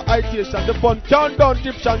 BigUpRadio.com, and that's my IT shot. The fun countdown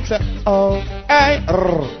tip and say, oh, hey,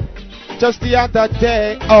 just the other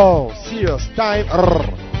day, oh, serious time,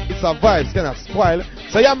 it's a vibes, cannot spoil.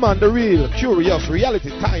 So yeah man, the real Kurious Reality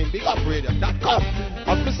Time, BigUpRadio.com.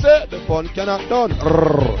 As we say, the fun cannot done.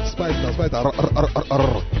 Spice.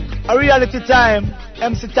 A Reality Time,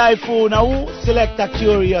 MC Typhoon, who Selector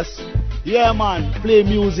Kurious. Yeah man, play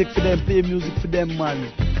music for them,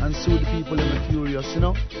 man. And so the people them are curious, you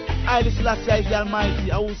know. I listen last year is the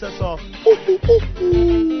Almighty, I who says so.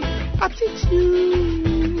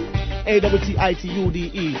 Attitude.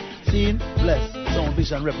 AWTITUDE. Seen, blessed, sound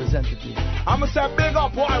vision representative. I'ma say big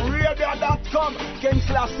up on radio.com. King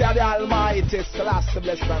Selassie the Almighty, Selassie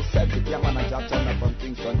blessed and set it. Yeah man, I just turn up from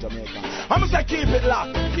Kingston, Jamaica. I'ma say keep it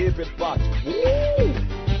locked, keep it pot.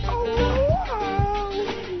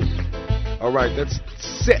 Alright, that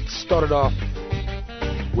set started off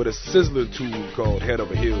with a sizzler tune called Head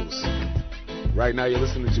Over Heels. Right now you're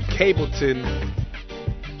listening to Cableton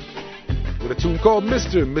with a tune called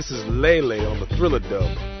Mr. and Mrs. Lele on the Thriller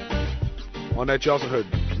dub. On that you also heard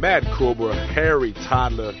Mad Cobra, Harry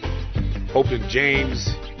Toddler, Hope and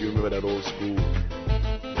James. You remember that old school.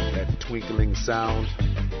 twinkling sound.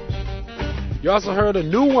 You also heard a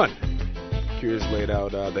new one. Kurious laid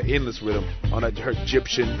out the endless rhythm on that. You heard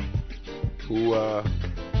Egyptian, who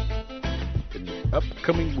in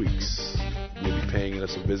upcoming weeks will be paying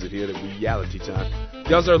us a visit here at Reality Time.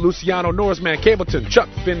 You also heard Luciano, Norrisman, Cableton, Chuck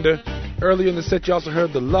Fender. Earlier in the set, you also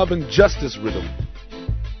heard the Love and Justice rhythm.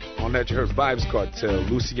 On that, you heard Vibes Cartel,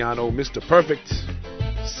 Luciano, Mr. Perfect,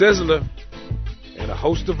 Sizzler, and a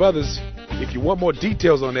host of others. If you want more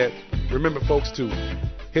details on that, remember, folks, to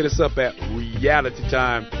hit us up at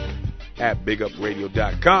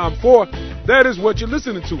realitytime@bigupradio.com. For that is what you're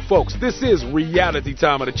listening to, folks. This is Reality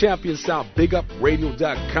Time on the Champion Sound,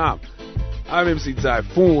 bigupradio.com. I'm MC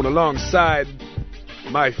Typhoon alongside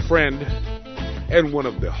my friend and one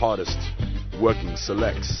of the hardest working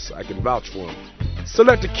selects. I can vouch for him.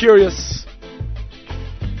 Selector Kurious.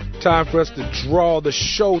 Time for us to draw the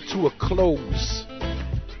show to a close.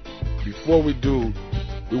 Before we do,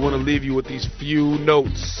 we want to leave you with these few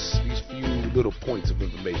notes, these few little points of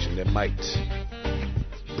information that might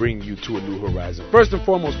bring you to a new horizon. First and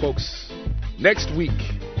foremost, folks, next week,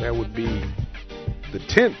 that would be the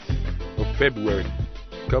 10th of February,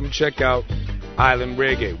 come check out Island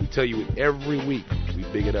Reggae. We tell you it every week. We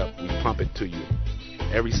big it up. We pump it to you.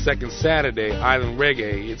 Every second Saturday, Island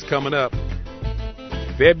Reggae. It's coming up.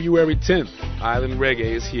 February 10th, Island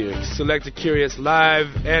Reggae is here. Selector Kurious live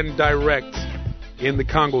and direct in the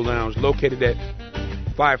Congo Lounge, located at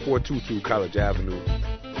 5423 College Avenue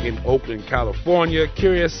in Oakland, California.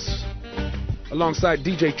 Kurious, alongside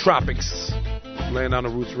DJ Tropics, laying on the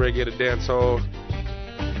roots reggae, the dance hall,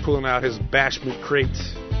 pulling out his bashment crate.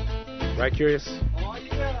 Right, Kurious? Oh,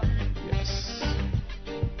 yeah. Yes.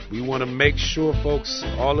 We want to make sure, folks,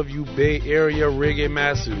 all of you Bay Area reggae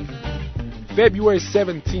massive, February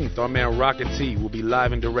 17th, our man Rocket T will be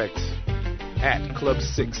live and direct at Club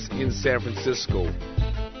 6 in San Francisco.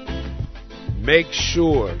 Make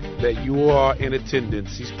sure that you are in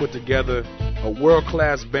attendance. He's put together a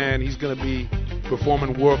world-class band. He's going to be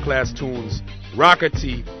performing world-class tunes. Rocket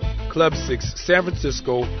T, Club 6, San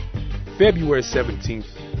Francisco, February 17th.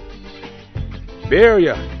 Bay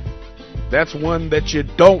Area, that's one that you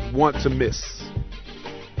don't want to miss.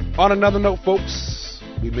 On another note, folks,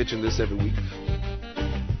 we mention this every week.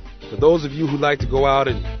 For those of you who like to go out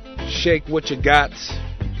and shake what you got,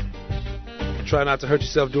 try not to hurt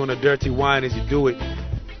yourself doing a dirty wine as you do it.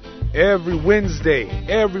 Every Wednesday,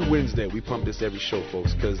 we pump this every show,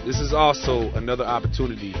 folks, because this is also another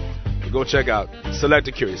opportunity to go check out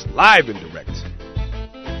Selector Kurious live and direct.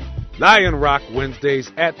 Lion Rock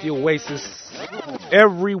Wednesdays at the Oasis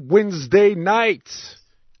every Wednesday night.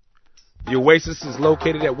 The Oasis is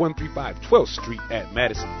located at 135 12th Street at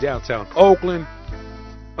Madison, downtown Oakland.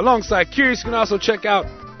 Alongside Kurious, you can also check out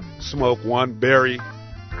Smoke One, Berry,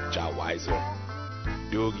 Jawwiser,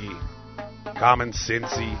 Doogie, Common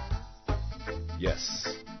Sensey.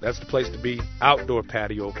 Yes, that's the place to be. Outdoor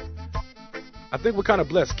patio. I think we're kind of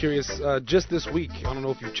blessed, Kurious. Just this week, I don't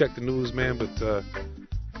know if you've checked the news, man, but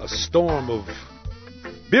a storm of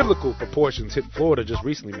biblical proportions hit Florida just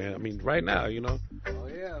recently, man. I mean, right now, you know. Oh,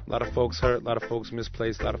 yeah. A lot of folks hurt, a lot of folks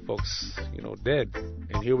misplaced, a lot of folks, you know, dead.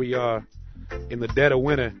 And here we are in the dead of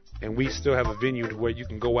winter, and we still have a venue to where you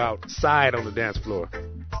can go outside on the dance floor.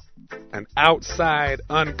 An outside,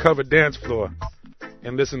 uncovered dance floor.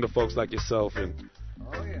 And listen to folks like yourself and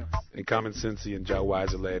Common Sensey and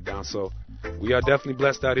Jawwiser lay it down. So we are definitely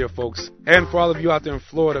blessed out here, folks. And for all of you out there in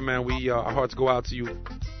Florida, man, our hearts go out to you.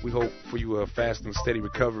 We hope for you a fast and steady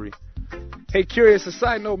recovery. Hey, Kurious, a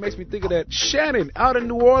side note makes me think of that. Shannon out in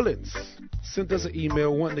New Orleans sent us an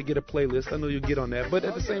email wanting to get a playlist. I know you'll get on that. But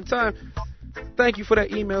at the same time, thank you for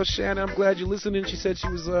that email, Shannon. I'm glad you're listening. She said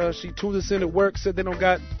she tuned us in at work, said they don't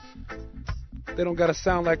got a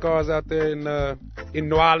sound like ours out there in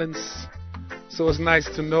New Orleans. So it's nice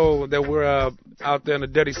to know that we're out there in the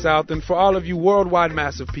dirty South. And for all of you worldwide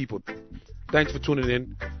massive people, thanks for tuning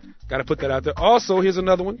in. Got to put that out there. Also, here's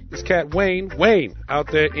another one. This cat Wayne out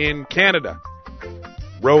there in Canada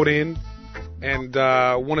wrote in and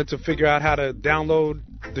wanted to figure out how to download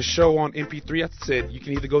the show on MP3. I said you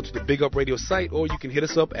can either go to the Big Up Radio site or you can hit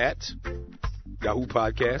us up at Yahoo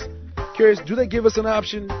Podcast. Kurious, do they give us an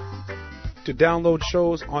option to download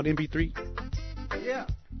shows on MP3? Yeah.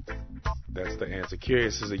 That's the answer.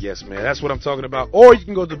 Kurious is a yes, man. That's what I'm talking about. Or you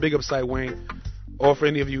can go to the Big Up site, Wayne. Or for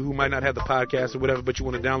any of you who might not have the podcast or whatever, but you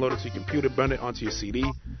want to download it to your computer, burn it onto your CD,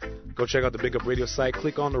 go check out the Big Up Radio site,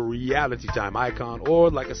 click on the Reality Time icon,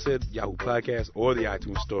 or like I said, Yahoo Podcast or the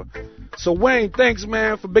iTunes Store. So Wayne, thanks,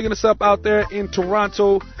 man, for bigging us up out there in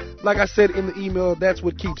Toronto. Like I said in the email, that's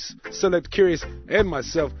what keeps Select Kurious and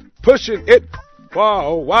myself pushing it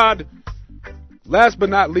forward. Last but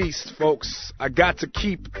not least, folks, I got to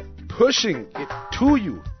keep pushing it to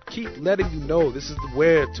you. Keep letting you know this is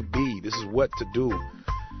where to be. This is what to do.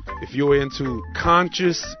 If you're into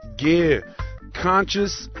conscious gear,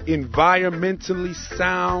 conscious, environmentally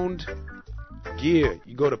sound gear,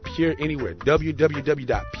 you go to Pure Anywhere,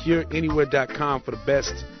 www.pureanywhere.com for the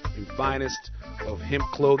best and finest of hemp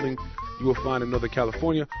clothing you will find in Northern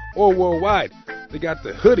California or worldwide. They got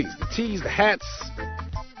the hoodies, the tees, the hats,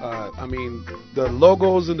 the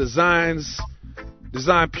logos and designs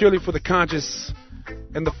designed purely for the conscious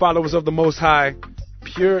and the followers of the Most High.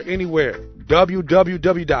 Pure Anywhere,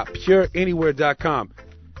 www.pureanywhere.com.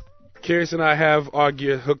 Kurious and I have our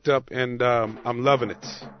gear hooked up, and I'm loving it.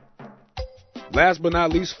 Last but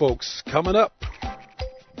not least, folks, coming up,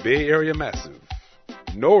 Bay Area Massive.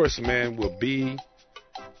 Norris, man, will be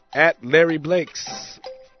at Larry Blake's.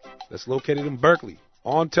 That's located in Berkeley,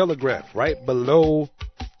 on Telegraph, right below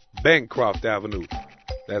Bancroft Avenue.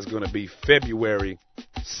 That's going to be February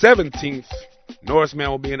 17th. Norris, man,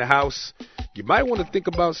 will be in the house. You might want to think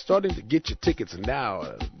about starting to get your tickets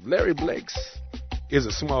now. Larry Blake's is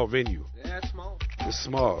a small venue. Yeah, it's small. It's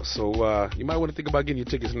small. So you might want to think about getting your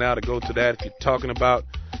tickets now to go to that if you're talking about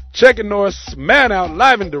checking Norris man out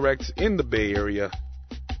live and direct in the Bay Area.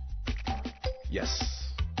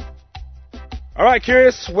 Yes. All right,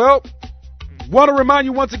 Kurious. Well, want to remind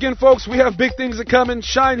you once again, folks, we have big things are coming.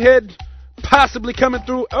 Shinehead possibly coming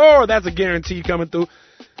through, or that's a guarantee coming through.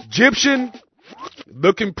 Egyptian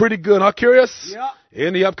looking pretty good, huh, Kurious? Yeah.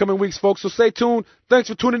 In the upcoming weeks, folks. So stay tuned. Thanks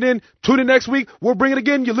for tuning in. Tune in next week. We'll bring it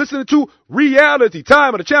again. You're listening to Reality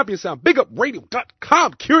Time of the Champion Sound.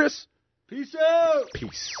 BigUpRadio.com. Kurious. Peace out.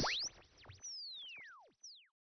 Peace.